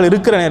நிலையில் அவர்கள்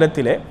இருக்கிற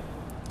நேரத்தில்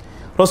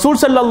ரசூல்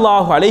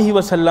ஸல்லல்லாஹு அலைஹி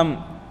வஸல்லம்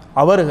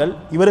அவர்கள்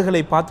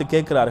இவர்களை பார்த்து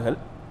கேட்கிறார்கள்,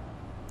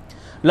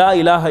 லா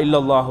இலாஹ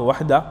இல்லல்லாஹு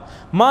வஹ்தா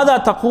மாதா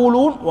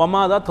தகூலூன் வ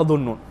மாதா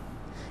ததுன்னூன்,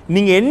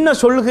 நீங்கள் என்ன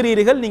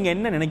சொல்கிறீர்கள், நீங்கள்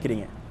என்ன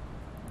நினைக்கிறீங்க?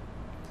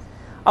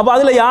 அப்போ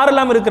அதில்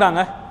யாரெல்லாம்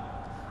இருக்கிறாங்க?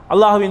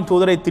 அல்லாஹ்வின்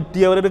தூதரை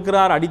திட்டியவர்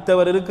இருக்கிறார்,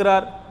 அடித்தவர்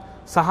இருக்கிறார்,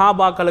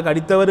 சஹாபாக்களுக்கு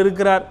அடித்தவர்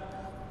இருக்கிறார்,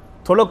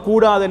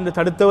 தொழக்கூடாது என்று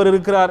தடுத்தவர்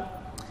இருக்கிறார்.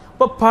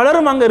 இப்போ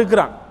பலரும் அங்கே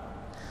இருக்கிறாங்க.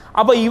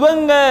 அப்போ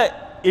இவங்க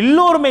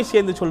எல்லோருமே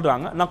சேர்ந்து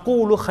சொல்கிறாங்க,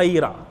 நகூலு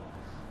ஹைரா,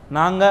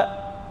 நாங்கள்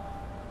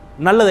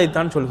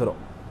நல்லதைத்தான் சொல்கிறோம்,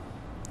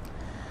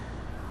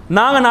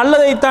 நாங்கள்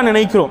நல்லதைத்தான்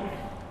நினைக்கிறோம்,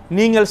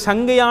 நீங்கள்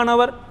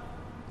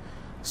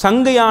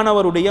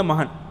சங்கையானவருடைய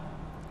மகன்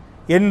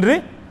என்று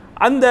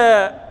அந்த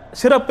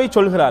சிறப்பை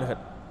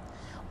சொல்கிறார்கள்.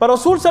 இப்போ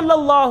ரசூல்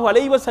ஸல்லல்லாஹு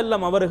அலைஹி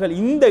வஸல்லம் அவர்கள்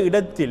இந்த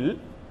இடத்தில்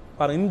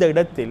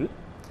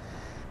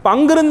இப்போ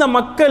அங்கிருந்த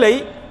மக்களை,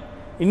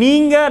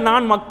 நீங்கள்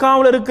நான்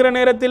மக்காவில் இருக்கிற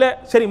நேரத்தில்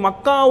சரி,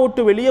 மக்கா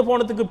விட்டு வெளியே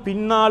போனதுக்கு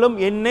பின்னாலும்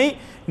என்னை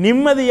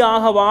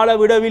நிம்மதியாக வாழ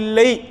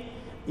விடவில்லை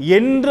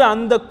என்று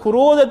அந்த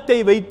குரோதத்தை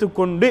வைத்து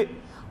கொண்டு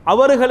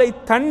அவர்களை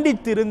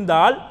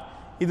தண்டித்திருந்தால்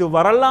இது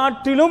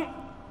வரலாற்றிலும்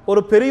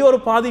ஒரு பெரிய ஒரு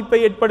பாதிப்பை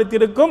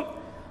ஏற்படுத்தியிருக்கும்,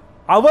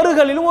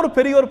 அவர்களிலும் ஒரு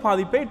பெரிய ஒரு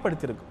பாதிப்பை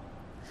ஏற்படுத்தியிருக்கும்.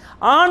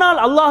 ஆனால்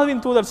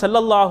அல்லாஹ்வின் தூதர்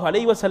ஸல்லல்லாஹு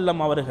அலைஹி வஸல்லம்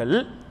அவர்கள்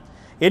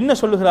என்ன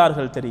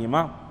சொல்லுகிறார்கள்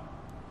தெரியுமா?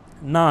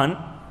 நான்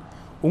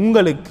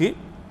உங்களுக்கு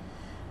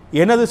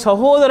எனது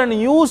சகோதரன்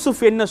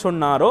யூசுப் என்ன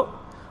சொன்னாரோ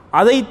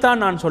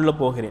அதைத்தான் நான் சொல்ல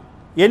போகிறேன்.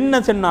 என்ன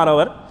சொன்னார்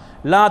அவர்?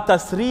 லா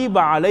தஸ்ரீப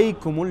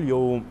அலைக்குமுல்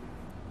யௌம்,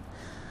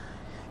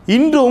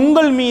 இன்று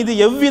உங்கள் மீது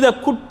எவ்வித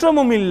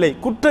குற்றமும் இல்லை,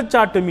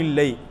 குற்றச்சாட்டும்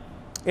இல்லை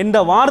என்ற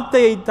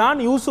வார்த்தையைத்தான்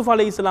யூசுப்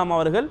அலைஹிஸ்ஸலாம்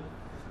அவர்கள்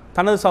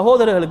தனது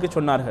சகோதரர்களுக்கு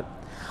சொன்னார்கள்.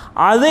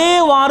 அதே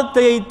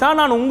வார்த்தையைத்தான்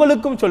நான்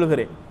உங்களுக்கும்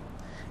சொல்கிறேன்,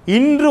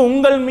 இன்று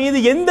உங்கள் மீது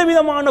எந்த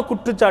விதமான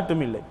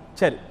குற்றச்சாட்டும் இல்லை.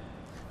 சரி,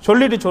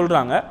 சொல்லிட்டு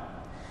சொல்றாங்க,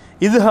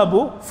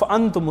 இத்ஹபு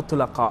ஃபஅன்து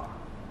முத்லகா,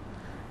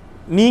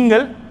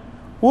 நீங்கள்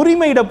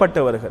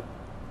உரிமையிடப்பட்டவர்கள்,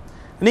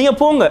 நீங்க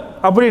போங்க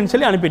அப்படின்னு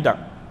சொல்லி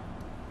அனுப்பிட்டாங்க.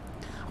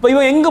 அப்ப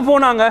இவன் எங்க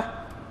போனாங்க?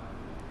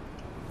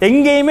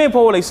 எங்கேயுமே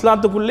போகல,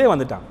 இஸ்லாத்துக்குள்ளே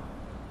வந்துட்டாங்க.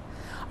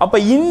 அப்ப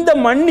இந்த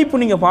மன்னிப்பு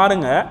நீங்க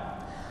பாருங்க,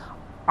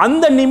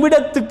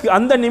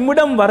 அந்த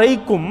நிமிடம்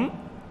வரைக்கும்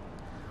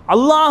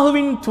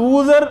அல்லாஹுவின்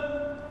தூதர்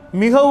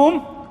மிகவும்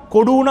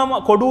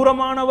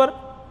கொடூரமானவர்,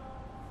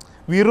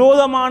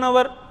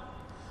 விரோதமானவர்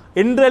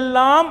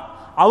என்றெல்லாம்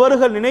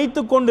அவர்கள்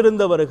நினைத்து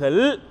கொண்டிருந்தவர்கள்,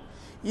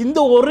 இந்த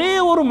ஒரே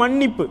ஒரு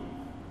மன்னிப்பு,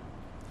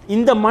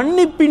 இந்த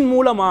மன்னிப்பின்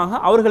மூலமாக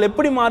அவர்கள்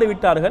எப்படி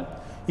மாறிவிட்டார்கள்?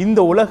 இந்த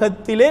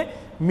உலகத்திலே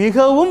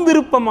மிகவும்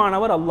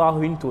விருப்பமானவர்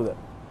அல்லாஹுவின் தூதர்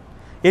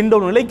என்ற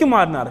ஒரு நிலைக்கு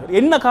மாறினார்கள்.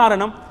 என்ன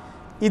காரணம்?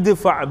 இது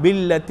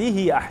பில்லதி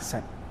ஹி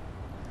அஹ்சன்,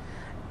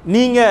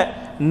 நீங்க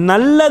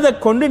நல்லதை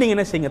கொண்டு நீங்க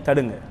என்ன செய்யுங்க,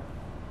 தடுங்க.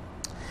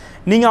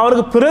 நீங்க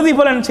அவருக்கு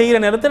பிரதிபலன் செய்கிற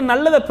நேரத்தில்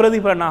நல்லதை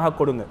பிரதிபலனாக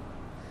கொடுங்க.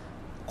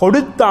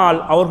 கொடுத்தால்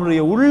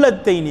அவர்களுடைய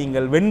உள்ளத்தை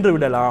நீங்கள் வென்று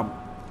விடலாம்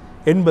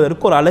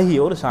என்பதற்கு ஒரு அழகிய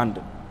ஒரு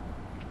சான்று.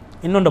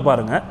 இன்னொன்று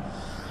பாருங்க,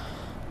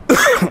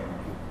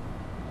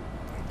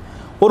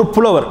 ஒரு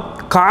புலவர்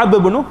கஅப்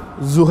இப்னு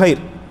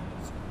ஸுஹைர்,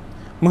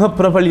 மிக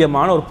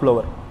பிரபல்யமான ஒரு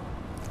புலவர்.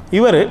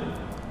 இவர்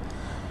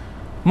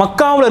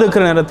மக்காவில்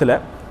இருக்கிற நேரத்தில்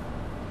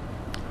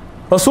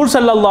ரசூல்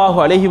ஸல்லல்லாஹு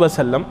அலைஹி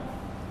வஸல்லம்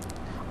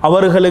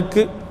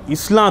அவர்களுக்கு,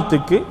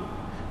 இஸ்லாத்துக்கு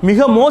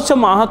மிக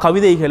மோசமாக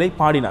கவிதைகளை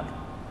பாடினார்.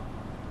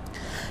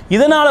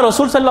 இதனால்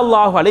ரசூல்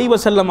ஸல்லல்லாஹு அலைஹி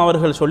வஸல்லம்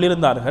அவர்கள்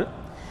சொல்லியிருந்தார்கள்,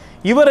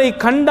 இவரை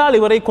கண்டால்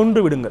இவரை கொன்று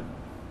விடுங்கள்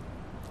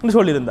என்று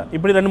சொல்லியிருந்தார்.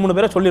 இப்படி 2-3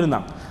 பேரை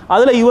சொல்லியிருந்தாங்க,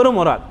 அதில் இவரும்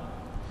ஒரு ஆள்.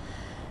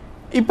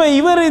 இப்போ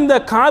இவர் இந்த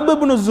கஅப்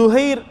இப்னு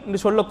ஸுஹைர் என்று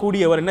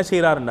சொல்லக்கூடியவர் என்ன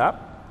செய்கிறாருன்னா,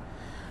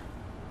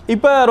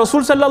 இப்போ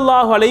ரசூல்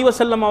ஸல்லல்லாஹு அலைஹி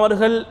வஸல்லம்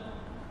அவர்கள்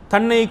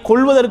தன்னை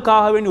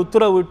கொல்வதற்காக வேண்டி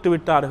உத்தரவிட்டு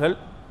விட்டார்கள்.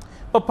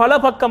 இப்போ பல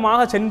பக்கமாக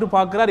சென்று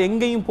பார்க்கிறார்,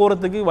 எங்கேயும்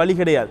போகிறதுக்கு வழி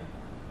கிடையாது.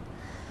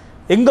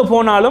 எங்கே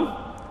போனாலும்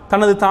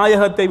தனது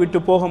தாயகத்தை விட்டு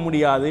போக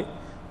முடியாது,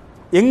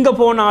 எங்கே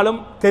போனாலும்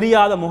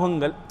தெரியாத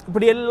முகங்கள்,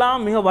 இப்படியெல்லாம்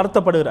மிக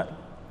வருத்தப்படுகிறார்.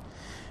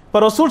 இப்போ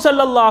ரசூல்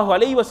ஸல்லல்லாஹு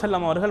அலைஹி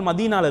வஸல்லம் அவர்கள்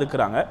மதீனாவில்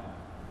இருக்கிறாங்க.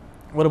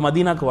 ஒரு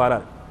மதீனாக்கு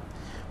வரார்.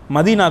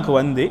 மதீனாக்கு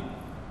வந்து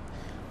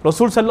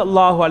ரசூல்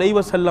ஸல்லல்லாஹு அலைஹி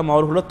வஸல்லம்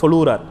அவர்களோட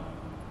தொழுகிறார்.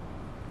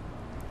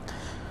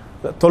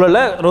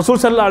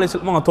 ரசூல் ஸல்லல்லாஹு அலைஹி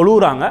வஸல்லம் அவங்க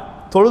தொழுகிறாங்க.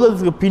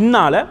 தொழுகிறதுக்கு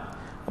பின்னால்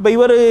அப்போ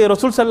இவர்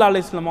ரசூல் ஸல்லல்லாஹு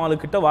அலைஹி வஸல்லம்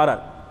அவங்கக்கிட்ட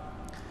வரார்.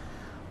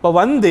 இப்போ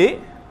வந்து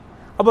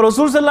அப்போ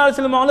ரசூல் ஸல்லல்லாஹு அலைஹி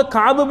வஸல்லம் அவங்களுக்கு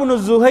கஅப் இப்னு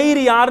ஸுஹைர்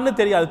யாருன்னு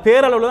தெரியாது,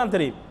 பேரளவில் தான்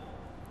தெரியும்,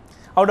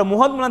 அவரோட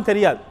முகம்லாம்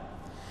தெரியாது.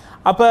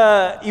 அப்போ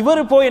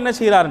இவர் போய் என்ன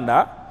செய்கிறாருண்டா,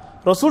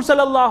 ரசூல்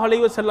ஸல்லல்லாஹு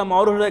அலைஹி வஸல்லம்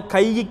அவர்களுடைய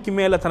கைக்கு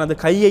மேலே தனது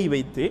கையை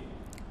வைத்து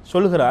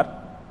சொல்கிறார்,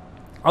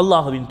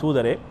 அல்லாஹுவின்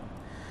தூதரே,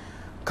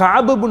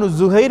 கஅப் இப்னு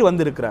ஸுஹைர்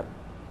வந்திருக்கிறார்,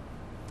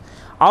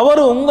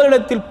 அவர்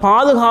உங்களிடத்தில்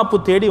பாதுகாப்பு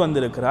தேடி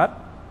வந்திருக்கிறார்,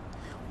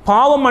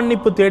 பாவ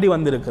மன்னிப்பு தேடி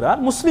வந்திருக்கிறார்,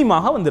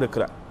 முஸ்லீமாக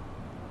வந்திருக்கிறார்.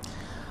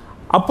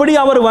 அப்படி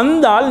அவர்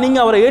வந்தால்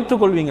நீங்கள் அவரை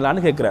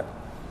ஏற்றுக்கொள்வீங்களான்னு கேட்குறார்.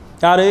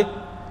 யாரு?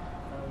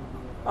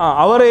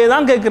 அவரே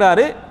தான்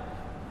கேட்குறாரு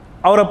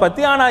அவரை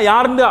பற்றி.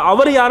 ஆனால்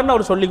அவர் யாருன்னு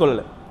அவர்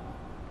சொல்லிக்கொள்ளலை.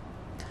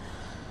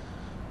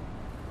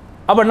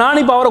 அப்போ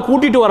நான் இப்போ அவரை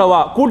கூட்டிகிட்டு வரவா,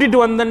 கூட்டிகிட்டு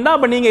வந்தேன்னா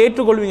அப்போ நீங்கள்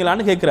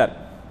ஏற்றுக்கொள்வீங்களான்னு கேட்குறார்.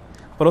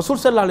 அப்போ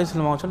ரசூல் ஸல்லல்லாஹு அலைஹி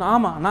வஸல்லம் சொன்னால்,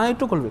 ஆமாம் நான்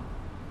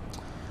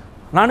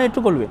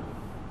ஏற்றுக்கொள்வேன்,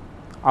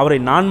 அவரை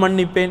நான்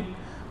மன்னிப்பேன்,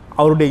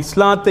 அவருடைய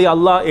இஸ்லாத்தை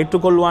அல்லாஹ்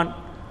ஏற்றுக்கொள்வான்,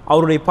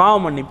 அவருடைய பாவ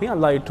மன்னிப்பையும்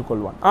அல்லாஹ்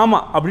ஏற்றுக்கொள்வான்,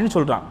 ஆமாம் அப்படின்னு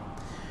சொல்கிறாங்க.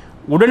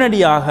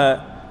 உடனடியாக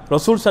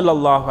ரசூல்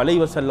ஸல்லல்லாஹு அலைஹி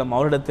வஸல்லம்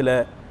அவரிடத்தில்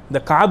இந்த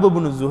கஅப்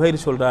இப்னு ஸுஹைர்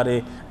சொல்கிறாரு,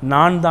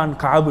 நான் தான்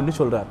கஅப்னு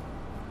சொல்கிறார்.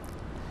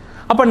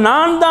 அப்போ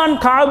நான் தான்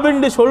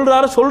கஅப்னு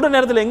சொல்கிற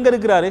நேரத்தில் எங்கே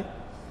இருக்கிறாரு?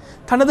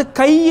 தனது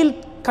கையில்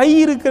கை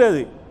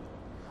இருக்கிறது.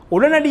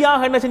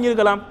 உடனடியாக என்ன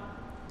செஞ்சிருக்கலாம்,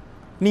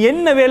 நீ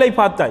என்ன வேலை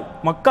பார்த்தாய்,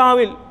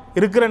 மக்காவில்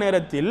இருக்கிற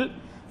நேரத்தில்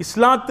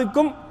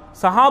இஸ்லாத்துக்கும்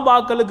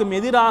சஹாபாக்களுக்கும்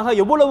எதிராக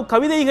எவ்வளவு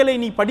கவிதைகளை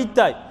நீ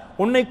படித்தாய்,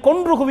 உன்னை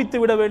கொன்று குவித்து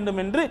விட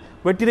வேண்டும் என்று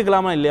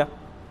வெட்டிருக்கலாமா இல்லையா?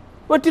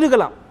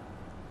 வெட்டிருக்கலாம்.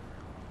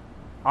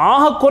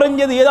 ஆக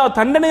குறைஞ்சது ஏதாவது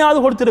தண்டனையாவது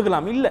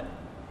கொடுத்திருக்கலாம். இல்லை,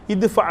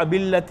 இது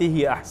பில்லதி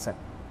ஹி அஹ்சன்,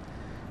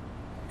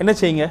 என்ன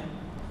செய்யுங்க,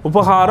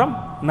 உபகாரம்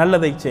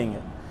நல்லதை செய்யுங்க,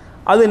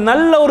 அது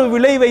நல்ல ஒரு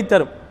விளைவை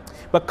தரும்.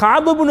 இப்போ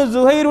கஅப் இப்னு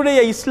ஸுஹைருடைய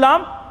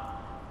இஸ்லாம்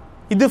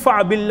இது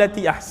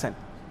பில்லதி அஹ்சன்,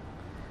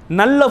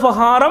 நல்ல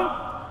உபகாரம்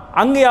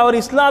அங்கே அவர்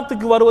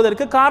இஸ்லாத்துக்கு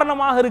வருவதற்கு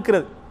காரணமாக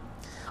இருக்கிறது.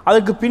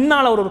 அதற்கு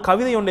பின்னால் அவர் ஒரு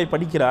கவிதை ஒன்றை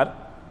படிக்கிறார்.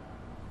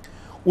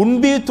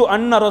 உன்பீத்து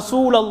அன்ன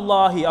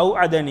ரசூலல்லாஹி அவ்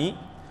அதனி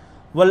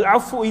வல்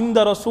அஃபு இந்த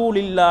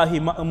ரசூலில்லாஹி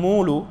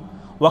மஅமூலு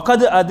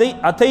வகத்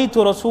அதைத்து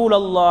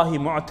ரசூலல்லாஹி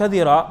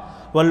முஅததிரா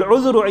வல்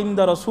உஸ்ரு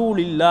இன்த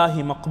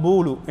ரசூலில்லாஹி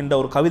மக்பூலு என்ற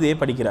ஒரு கவிதையை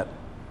படிக்கிறார்.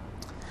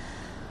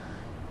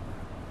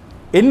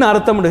 என்ன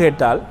அர்த்தம் என்று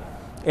கேட்டால்,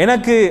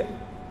 எனக்கு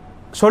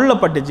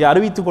சொல்லப்பட்டுச்சு,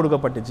 அறிவித்து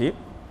கொடுக்கப்பட்டுச்சு,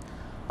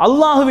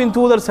 அல்லாஹுவின்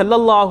தூதர்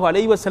ஸல்லல்லாஹு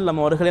அலைஹி வஸல்லம்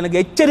அவர்கள்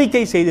எனக்கு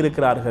எச்சரிக்கை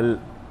செய்திருக்கிறார்கள்.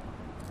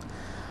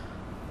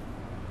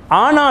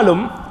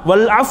 ஆனாலும்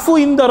வல் அஃபு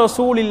இந்த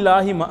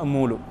ரசூலில்லாஹி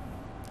மஅமூலு,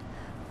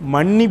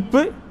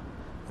 மன்னிப்பு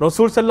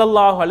ரசூல்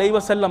ஸல்லல்லாஹு அலைஹி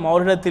வஸல்லம்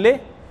அவர்களிடத்திலே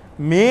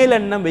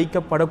மேலெண்ணம்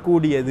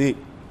வைக்கப்படக்கூடியது.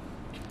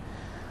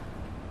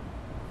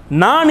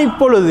 நான்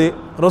இப்பொழுது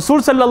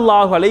ரசூல்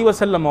ஸல்லல்லாஹு அலைஹி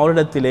வஸல்லம்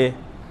அவர்களிடத்திலே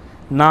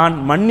நான்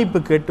மன்னிப்பு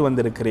கேட்டு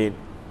வந்திருக்கிறேன்.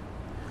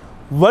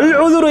 வல்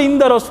உதுரு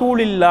இந்த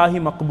ரசூலில்லாஹி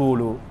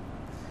மக்பூலு,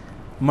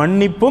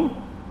 மன்னிப்பும்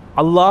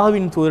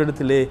அல்லாஹ்வின்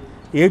தூதரிடத்திலே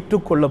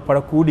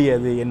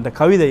ஏற்றுக்கொள்ளப்படக்கூடியது என்ற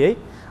கவிதையை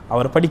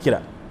அவர்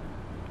படிக்கிறார்.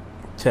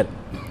 சரி,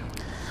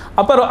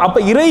 அப்ப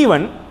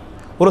இறைவன்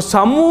ஒரு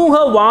சமூக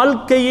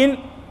வாழ்க்கையின்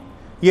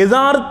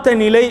யதார்த்த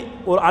நிலை,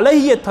 ஒரு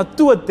அழகிய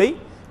தத்துவத்தை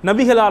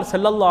நபிகளார்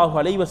ஸல்லல்லாஹு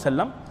அலைஹி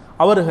வஸல்லம்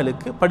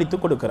அவர்களுக்கு படித்து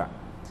கொடுக்கிறார்.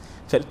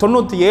 சரி,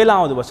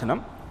 97வது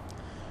வசனம்,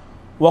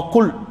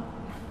 வக்குல்,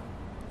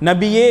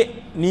 நபியே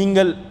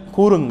நீங்கள்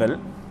கூறுங்கள்,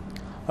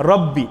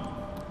 ரப்பி,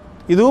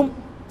 இதுவும்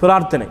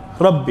பிரார்த்தனை,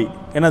 ரப்பி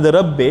எனது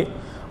ரப்பே,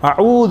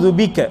 அஊது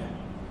பிக,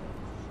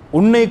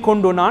 உன்னை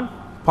கொண்டு நான்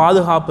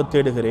பாதுகாப்பு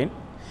தேடுகிறேன்,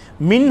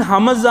 மின்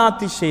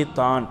ஹமசாத்தி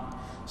ஷைத்தான்,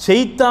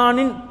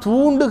 ஷைத்தானின்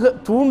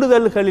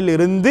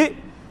தூண்டுதல்களிலிருந்து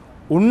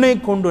உன்னை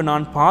கொண்டு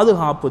நான்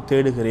பாதுகாப்பு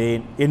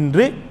தேடுகிறேன்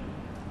என்று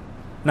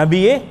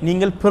நபியே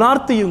நீங்கள்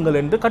பிரார்த்தியுங்கள்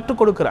என்று கற்றுக்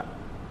கொடுக்கிறார்.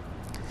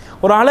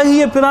 ஒரு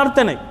அழகிய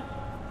பிரார்த்தனை.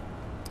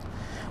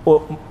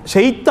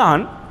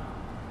 ஷைத்தான்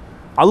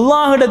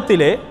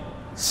அல்லாஹ்விடத்திலே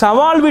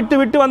சவால் விட்டு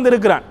விட்டு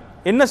வந்திருக்கிறான்.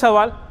 என்ன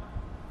சவால்?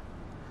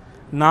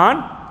 நான்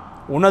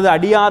உனது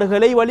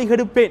அடியார்களை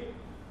வழிகெடுப்பேன்,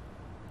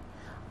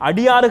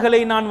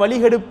 அடியார்களை நான்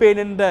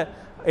வழிகெடுப்பேன்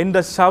என்ற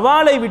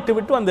சவாலை விட்டு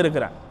விட்டு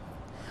வந்திருக்கிறான்.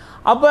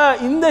 அப்ப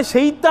இந்த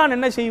ஷைத்தான்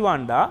என்ன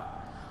செய்வான்டா,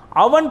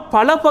 அவன்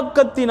பல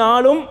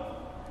பக்கத்தினாலும்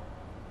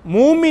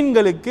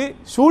மூமின்களுக்கு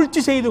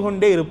சூழ்ச்சி செய்து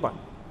கொண்டே இருப்பான்.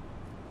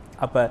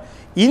 அப்ப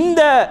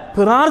இந்த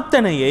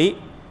பிரார்த்தனையை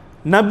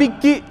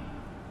நபிக்கு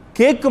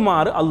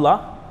கேட்குமாறு அல்லாஹ்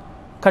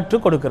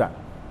கற்றுக் கொடுக்கிறான்.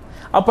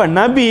 அப்ப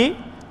நபி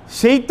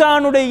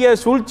ஷைத்தானுடைய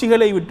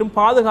சூழ்ச்சிகளை விட்டும்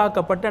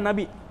பாதுகாக்கப்பட்ட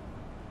நபி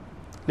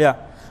இல்லையா?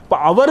 இப்ப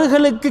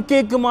அவர்களுக்கு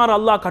கேட்குமாறு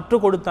அல்லாஹ்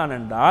கற்றுக் கொடுத்தான்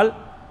என்றால்,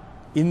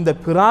 இந்த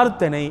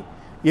பிரார்த்தனை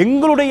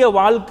எங்களுடைய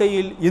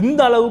வாழ்க்கையில் எந்த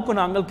அளவுக்கு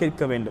நாங்கள்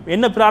கேட்க வேண்டும்.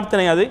 என்ன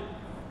பிரார்த்தனை அது?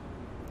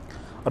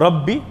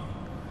 ரப்பி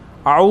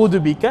அஊது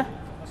பிக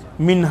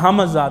மின்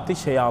ஹமஸாத்தி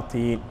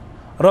ஷயாத்தீன்,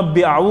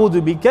 ரப்பி அஊது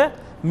பிக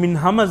மின்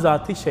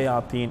ஹமஸாத்தி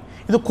ஷயாத்தீன்.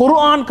 இது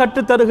குர்ஆன்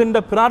கற்று தருகின்ற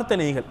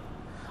பிரார்த்தனைகள்.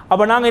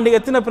 அப்ப நாங்க இன்றைக்கு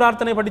எத்தனை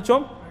பிரார்த்தனை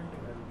படித்தோம்?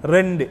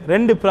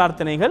 ரெண்டு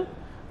பிரார்த்தனைகள்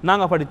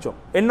நாங்க படித்தோம்.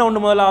 என்ன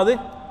ஒன்று? முதலாவது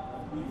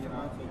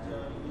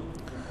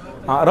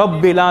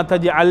ரப்பி லா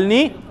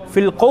தஜ்அல்னி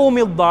ஃபில்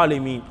கௌமில்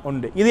ஸாலிமீன்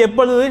ஒன்று. இது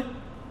எப்பொழுது?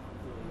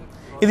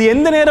 இது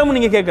எந்த நேரமும்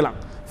நீங்க கேட்கலாம்.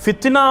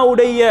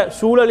 ஃபித்னாவுடைய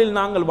சூழலில்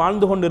நாங்கள்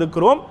வாழ்ந்து கொண்டு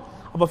இருக்கிறோம்.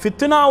 அப்ப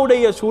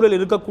ஃபித்னாவுடைய சூழல்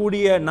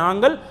இருக்கக்கூடிய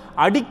நாங்கள்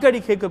அடிக்கடி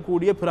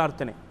கேட்கக்கூடிய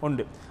பிரார்த்தனை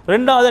ஒன்று.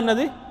 ரெண்டாவது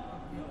என்னது?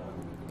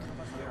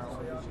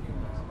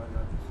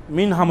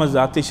 மின்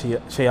ஹமஸாத்தி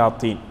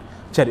ஷயாத்தீன்.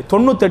 சரி,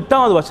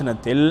 98வது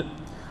வசனத்தில்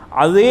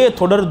அதே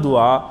தொடர்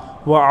துஆ,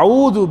 வ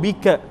அஊது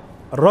பிக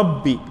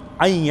ரப்பி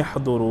ஐ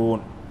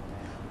யஹ்துரூன்,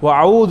 வ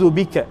அஊது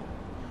பிக,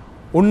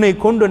 உன்னை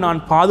கொண்டு நான்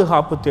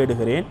பாதுகாப்பு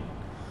தேடுகிறேன்,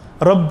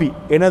 ரப்பி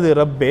எனது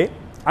ரப்பே,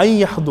 ஐ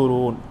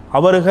யஹ்துரூன்,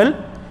 அவர்கள்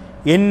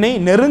என்னை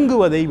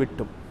நெருங்குவதை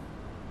விட்டும்,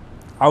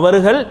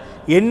 அவர்கள்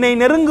என்னை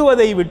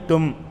நெருங்குவதை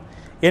விட்டும்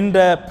என்ற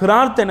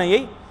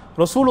பிரார்த்தனையை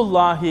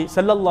ரசூலுல்லாஹி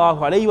ஸல்லல்லாஹு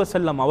அலைஹி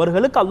வஸல்லம்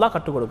அவர்களுக்கு அல்லாஹ்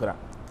கற்றுக் கொடுக்கிறான்.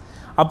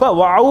 அப்ப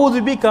வஅஊது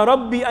பிக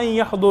ரப்பி ஐ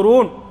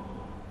யஹ்துரூன்.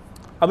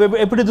 அப்ப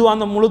எப்படி துஆ?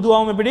 அந்த முழு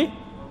துஆவும் எப்படி?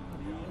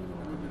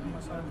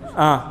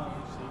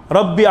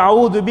 ரப்பி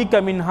அஊது பிக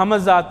மின்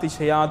ஹமஸாத்தி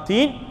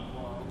ஷயாத்தீன்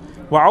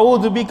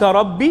வஅஊது பிக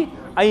ரப்பி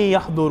ஐ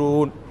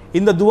யஹ்துரூன்.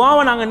 இந்த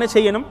துஆவை நாங்கள் என்ன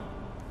செய்யணும்?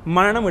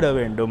 மனனம் இட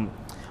வேண்டும்.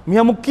 மிக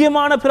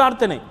முக்கியமான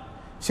பிரார்த்தனை.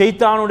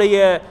 ஷைத்தானுடைய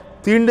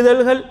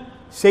தீண்டுதல்கள்,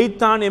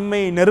 ஷைத்தான்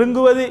எம்மை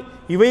நெருங்குவது,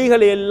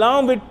 இவைகளை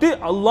எல்லாம் விட்டு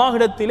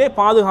அல்லாஹ்விடத்திலே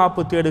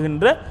பாதுகாப்பு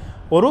தேடுகின்ற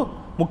ஒரு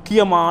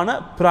முக்கியமான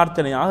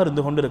பிரார்த்தனையாக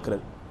இருந்து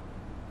கொண்டிருக்கிறது.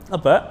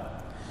 அப்ப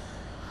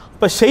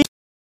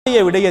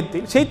ஷைத்தானுடைய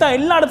விடயத்தில் ஷைத்தான்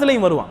எல்லா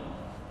இடத்துலையும் வருவான்.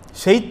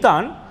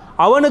 ஷைத்தான்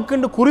அவனுக்கு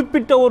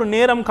குறிப்பிட்ட ஒரு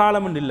நேரம்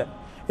காலம் என்று இல்லை,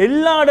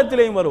 எல்லா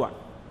இடத்திலையும் வருவான்.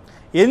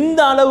 எந்த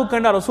அளவுக்கு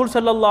கண்ட ரசூல்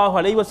ஸல்லல்லாஹு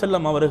அலைஹி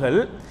வஸல்லம் அவர்கள்,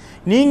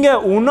 நீங்க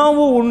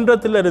உணவு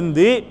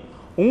உண்றதிலிருந்து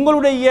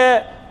உங்களுடைய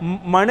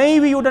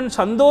மனைவியுடன்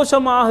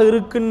சந்தோஷமாக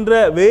இருக்கின்ற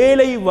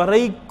வேலை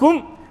வரைக்கும்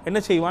என்ன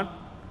செய்வான்?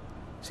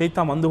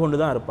 ஷைத்தான் வந்து கொண்டு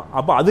தான் இருப்பான்.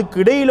 அப்போ அதுக்கு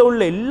இடையில்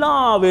உள்ள எல்லா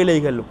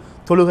வேலைகளும்,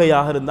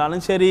 தொழுகையாக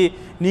இருந்தாலும் சரி,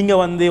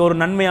 நீங்கள் ஒரு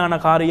நன்மையான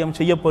காரியம்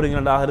செய்ய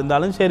போறீங்களாக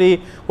இருந்தாலும் சரி,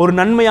 ஒரு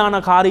நன்மையான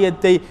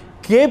காரியத்தை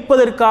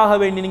கேட்பதற்காக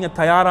வேண்டி நீங்கள்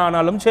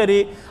தயாரானாலும் சரி,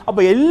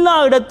 அப்போ எல்லா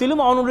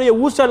இடத்திலும் அவனுடைய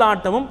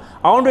ஊசலாட்டமும்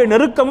அவனுடைய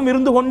நெருக்கமும்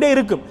இருந்து கொண்டே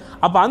இருக்கும்.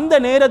 அப்போ அந்த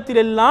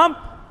நேரத்தில் எல்லாம்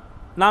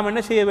நாம்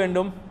என்ன செய்ய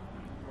வேண்டும்?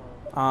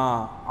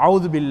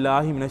 அவுது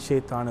பில்லாஹி மினஷ்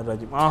ஷைத்தானிர்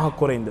ரஜீம் ஆக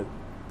குறைந்தது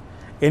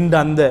என்ற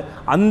அந்த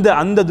அந்த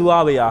அந்த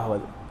துஆவை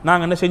ஆகுவது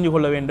நாங்கள் என்ன செஞ்சு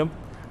கொள்ள வேண்டும்,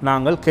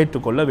 நாங்கள்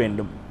கேட்டுக்கொள்ள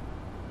வேண்டும்.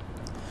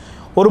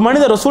 ஒரு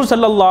மனிதர் ரசூல்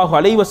ஸல்லல்லாஹு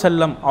அலைஹி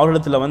வஸல்லம்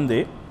அவர்களிடத்தில் வந்து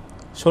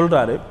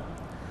சொல்கிறாரு,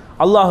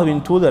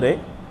 அல்லாஹுவின் தூதரே,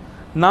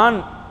 நான்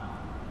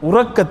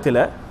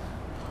உறக்கத்தில்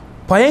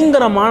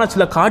பயங்கரமான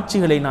சில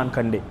காட்சிகளை நான்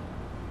கண்டேன்.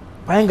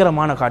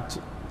 பயங்கரமான காட்சி,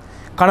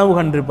 கனவு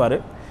கண்டிருப்பார்,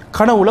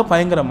 கனவுல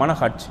பயங்கரமான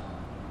காட்சி.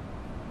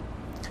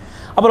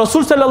 அப்போ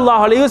ரசூல்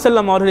ஸல்லல்லாஹு அலைஹி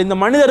வஸல்லம் அவர்கள் இந்த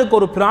மனிதருக்கு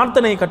ஒரு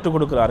பிரார்த்தனையை கற்றுக்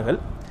கொடுக்கிறார்கள்.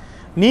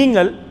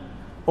 நீங்கள்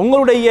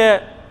உங்களுடைய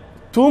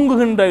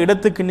தூங்குகின்ற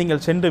இடத்துக்கு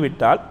நீங்கள் சென்று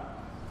விட்டால்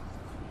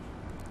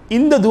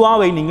இந்த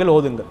துஆவை நீங்கள்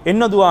ஓதுங்கள்.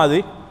 என்ன துஆ அது?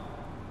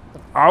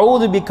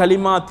 அஊது பி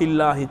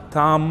கலிமாத்தில்லாஹி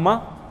தாம்மா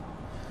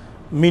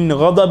மின்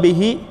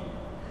கதபிஹி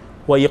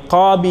வ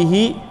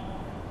இகாபிஹி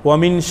வ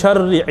மின்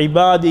ஷர்ரி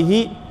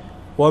இபாதிஹி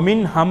வ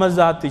மின்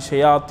ஹமஸாத்தி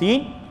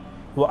ஷயாத்தீன்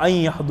வ அன்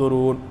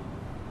யஹ்துரூன்.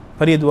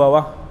 பெரிய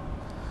துஆவா?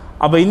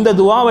 அப்போ இந்த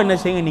துஆவை என்ன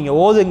செய்யுங்க, நீங்கள்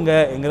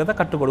ஓதுங்கிறத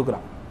கற்றுக்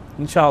கொடுக்குறான்.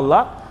 இன்ஷா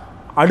அல்லாஹ்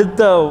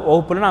அடுத்த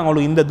வகுப்பில் நாங்கள்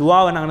உங்களுக்கு இந்த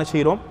துஆவை நாங்கள் என்ன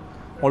செய்கிறோம்,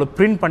 உங்களுக்கு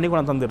பிரிண்ட் பண்ணி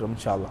கொண்டு தந்துடுறோம்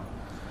இன்ஷா அல்லாஹ்.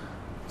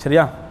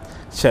 சரியா?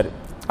 சரி.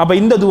 அப்போ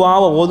இந்த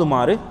துஆவை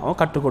ஓதுமாறு அவன்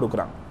கற்றுக்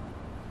கொடுக்குறான்.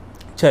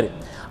 சரி.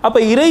 அப்போ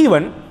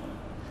இறைவன்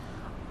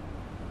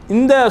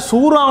இந்த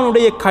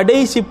சூரானுடைய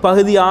கடைசி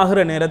பகுதி ஆகிற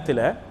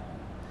நேரத்தில்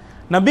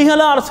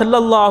நபிகளார்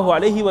ஸல்லல்லாஹு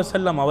அலைஹி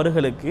வஸல்லம்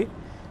அவர்களுக்கு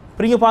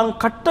பிரிங்க பாருங்க,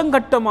 கட்டம்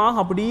கட்டமாக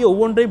அப்படியே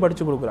ஒவ்வொன்றையும்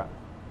படித்து கொடுக்குறான்.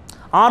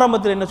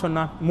 ஆரம்பத்தில் என்ன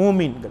சொன்னான்?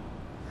 மூமீன்கள்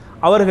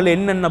அவர்கள்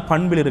என்னென்ன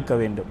பண்பில் இருக்க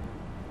வேண்டும்,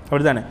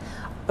 அப்படித்தானே.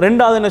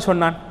 ரெண்டாவது என்ன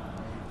சொன்னான்?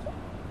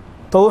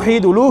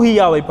 தௌஹீத்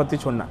உலூஹியாவை பற்றி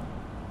சொன்னான்.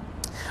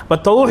 இப்போ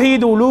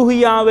தௌஹீத்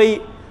உலூஹியாவை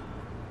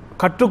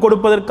கற்றுக்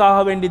கொடுப்பதற்காக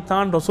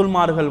வேண்டித்தான்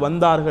ரசூல்மார்கள்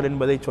வந்தார்கள்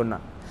என்பதை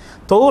சொன்னான்.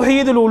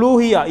 தௌஹீதுல்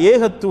உலூஹியா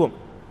ஏகத்துவம்.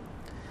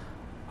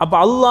 அப்போ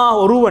அல்லாஹ்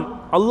ஒருவன்,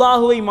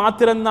 அல்லாஹுவை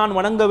மாத்திரம்தான்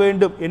வணங்க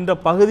வேண்டும் என்ற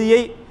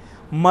பகுதியை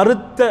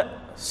மறுத்த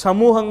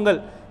சமூகங்கள்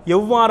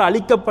எவ்வாறு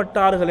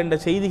அழிக்கப்பட்டார்கள் என்ற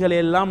செய்திகளை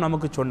எல்லாம்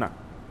நமக்கு சொன்னான்.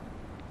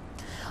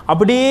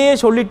 அப்படியே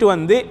சொல்லிட்டு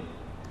வந்து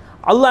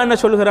அல்லாஹ் என்ன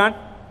சொல்கிறான்?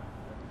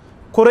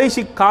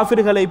 குறைஷி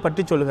காஃபிர்களை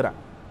பற்றி சொல்கிறான்.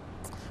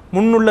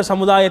 முன்னுள்ள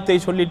சமுதாயத்தை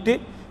சொல்லிட்டு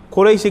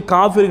குறைஷி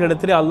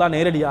காஃபிர்களிடத்திலே அல்லாஹ்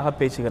நேரடியாக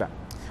பேசுகிறான்.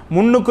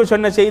 முன்னுக்கு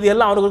சொன்ன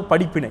செய்தியெல்லாம் அவர்களுக்கு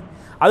படிப்பினை,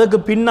 அதுக்கு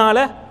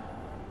பின்னால்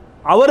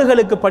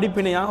அவர்களுக்கு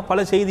படிப்பினையாக பல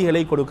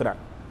செய்திகளை கொடுக்கிறான்.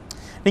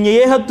 நீங்கள்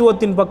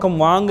ஏகத்துவத்தின் பக்கம்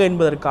வாங்க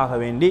என்பதற்காக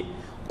வேண்டி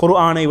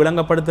குர்ஆனை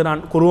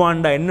விளங்கப்படுத்துகிறான்.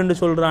 குர்ஆன்டா என்னென்று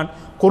சொல்கிறான்,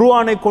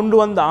 குர்ஆனை கொண்டு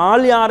வந்த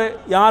ஆள்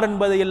யார்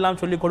என்பதை எல்லாம்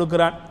சொல்லிக்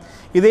கொடுக்கிறான்.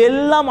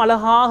 இதையெல்லாம்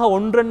அழகாக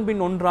ஒன்றன்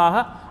பின் ஒன்றாக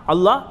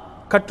அல்லாஹ்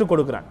கற்றுக்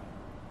கொடுக்கிறான்.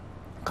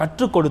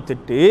 கற்றுக்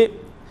கொடுத்துட்டு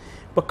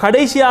இப்போ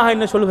கடைசியாக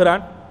என்ன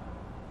சொல்கிறான்?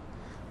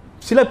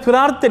 சில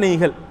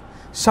பிரார்த்தனைகள்,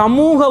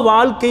 சமூக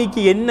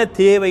வாழ்க்கைக்கு என்ன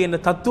தேவை என்ற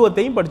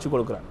தத்துவத்தையும் படித்து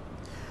கொடுக்கிறான்.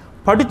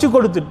 படித்து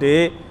கொடுத்துட்டு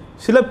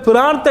சில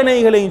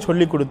பிரார்த்தனைகளையும்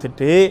சொல்லி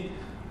கொடுத்துட்டு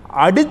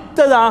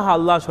அடுத்ததாக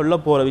அல்லாஹ் சொல்ல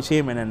போகிற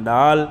விஷயம்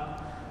என்னென்றால்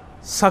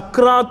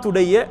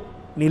சக்ராத்துடைய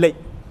நிலை.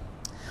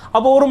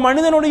 அப்போ ஒரு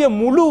மனிதனுடைய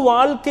முழு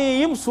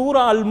வாழ்க்கையையும்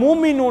சூரா அல்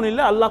மூமினூனில்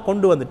அல்லாஹ்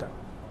கொண்டு வந்துட்டான்.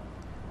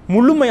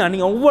 முழுமையாக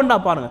நீங்கள் ஒவ்வொன்றா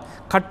பாருங்கள்,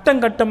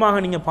 கட்டம் கட்டமாக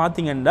நீங்கள்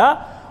பார்த்தீங்கன்னா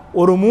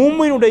ஒரு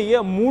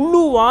மூமினுடைய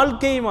முழு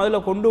வாழ்க்கையும்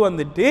அதில் கொண்டு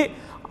வந்துட்டு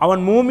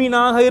அவன்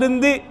மூமினாக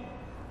இருந்து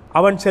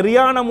அவன்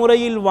சரியான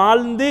முறையில்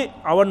வாழ்ந்து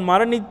அவன்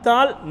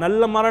மரணித்தால்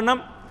நல்ல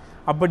மரணம்,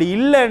 அப்படி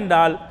இல்லை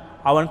என்றால்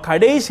அவன்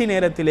கடைசி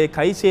நேரத்திலே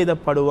கை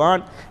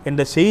செய்தப்படுவான்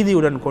என்ற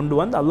செய்தியுடன் கொண்டு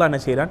வந்து அல்லாஹ் என்ன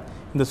செய்கிறான்?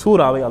 இந்த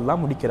சூறாவை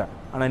அல்லாஹ் முடிக்கிறான்.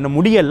 ஆனால் இன்னும்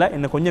முடியலை,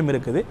 இன்னும் கொஞ்சம்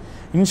இருக்குது.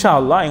 இன்ஷா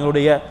அல்லாஹ்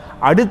எங்களுடைய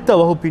அடுத்த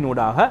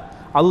வகுப்பினூடாக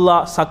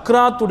அல்லாஹ்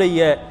சக்ராத்துடைய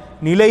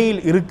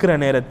நிலையில் இருக்கிற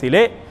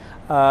நேரத்திலே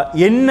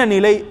என்ன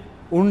நிலை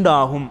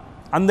உண்டாகும்,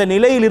 அந்த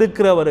நிலையில்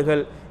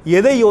இருக்கிறவர்கள்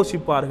எதை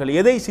யோசிப்பார்கள்,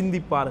 எதை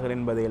சிந்திப்பார்கள்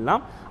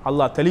என்பதையெல்லாம்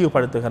அல்லாஹ்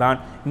தெளிவுபடுத்துகிறான்.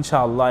 இன்ஷா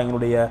அல்லாஹ்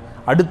எங்களுடைய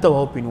அடுத்த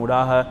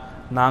வகுப்பினூடாக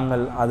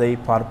நாங்கள் அதை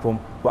பார்ப்போம்.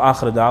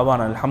 ஆஹிரு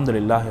தாவானா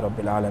அல்ஹம்துலில்லாஹி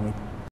ரப்பில் ஆலமீன்.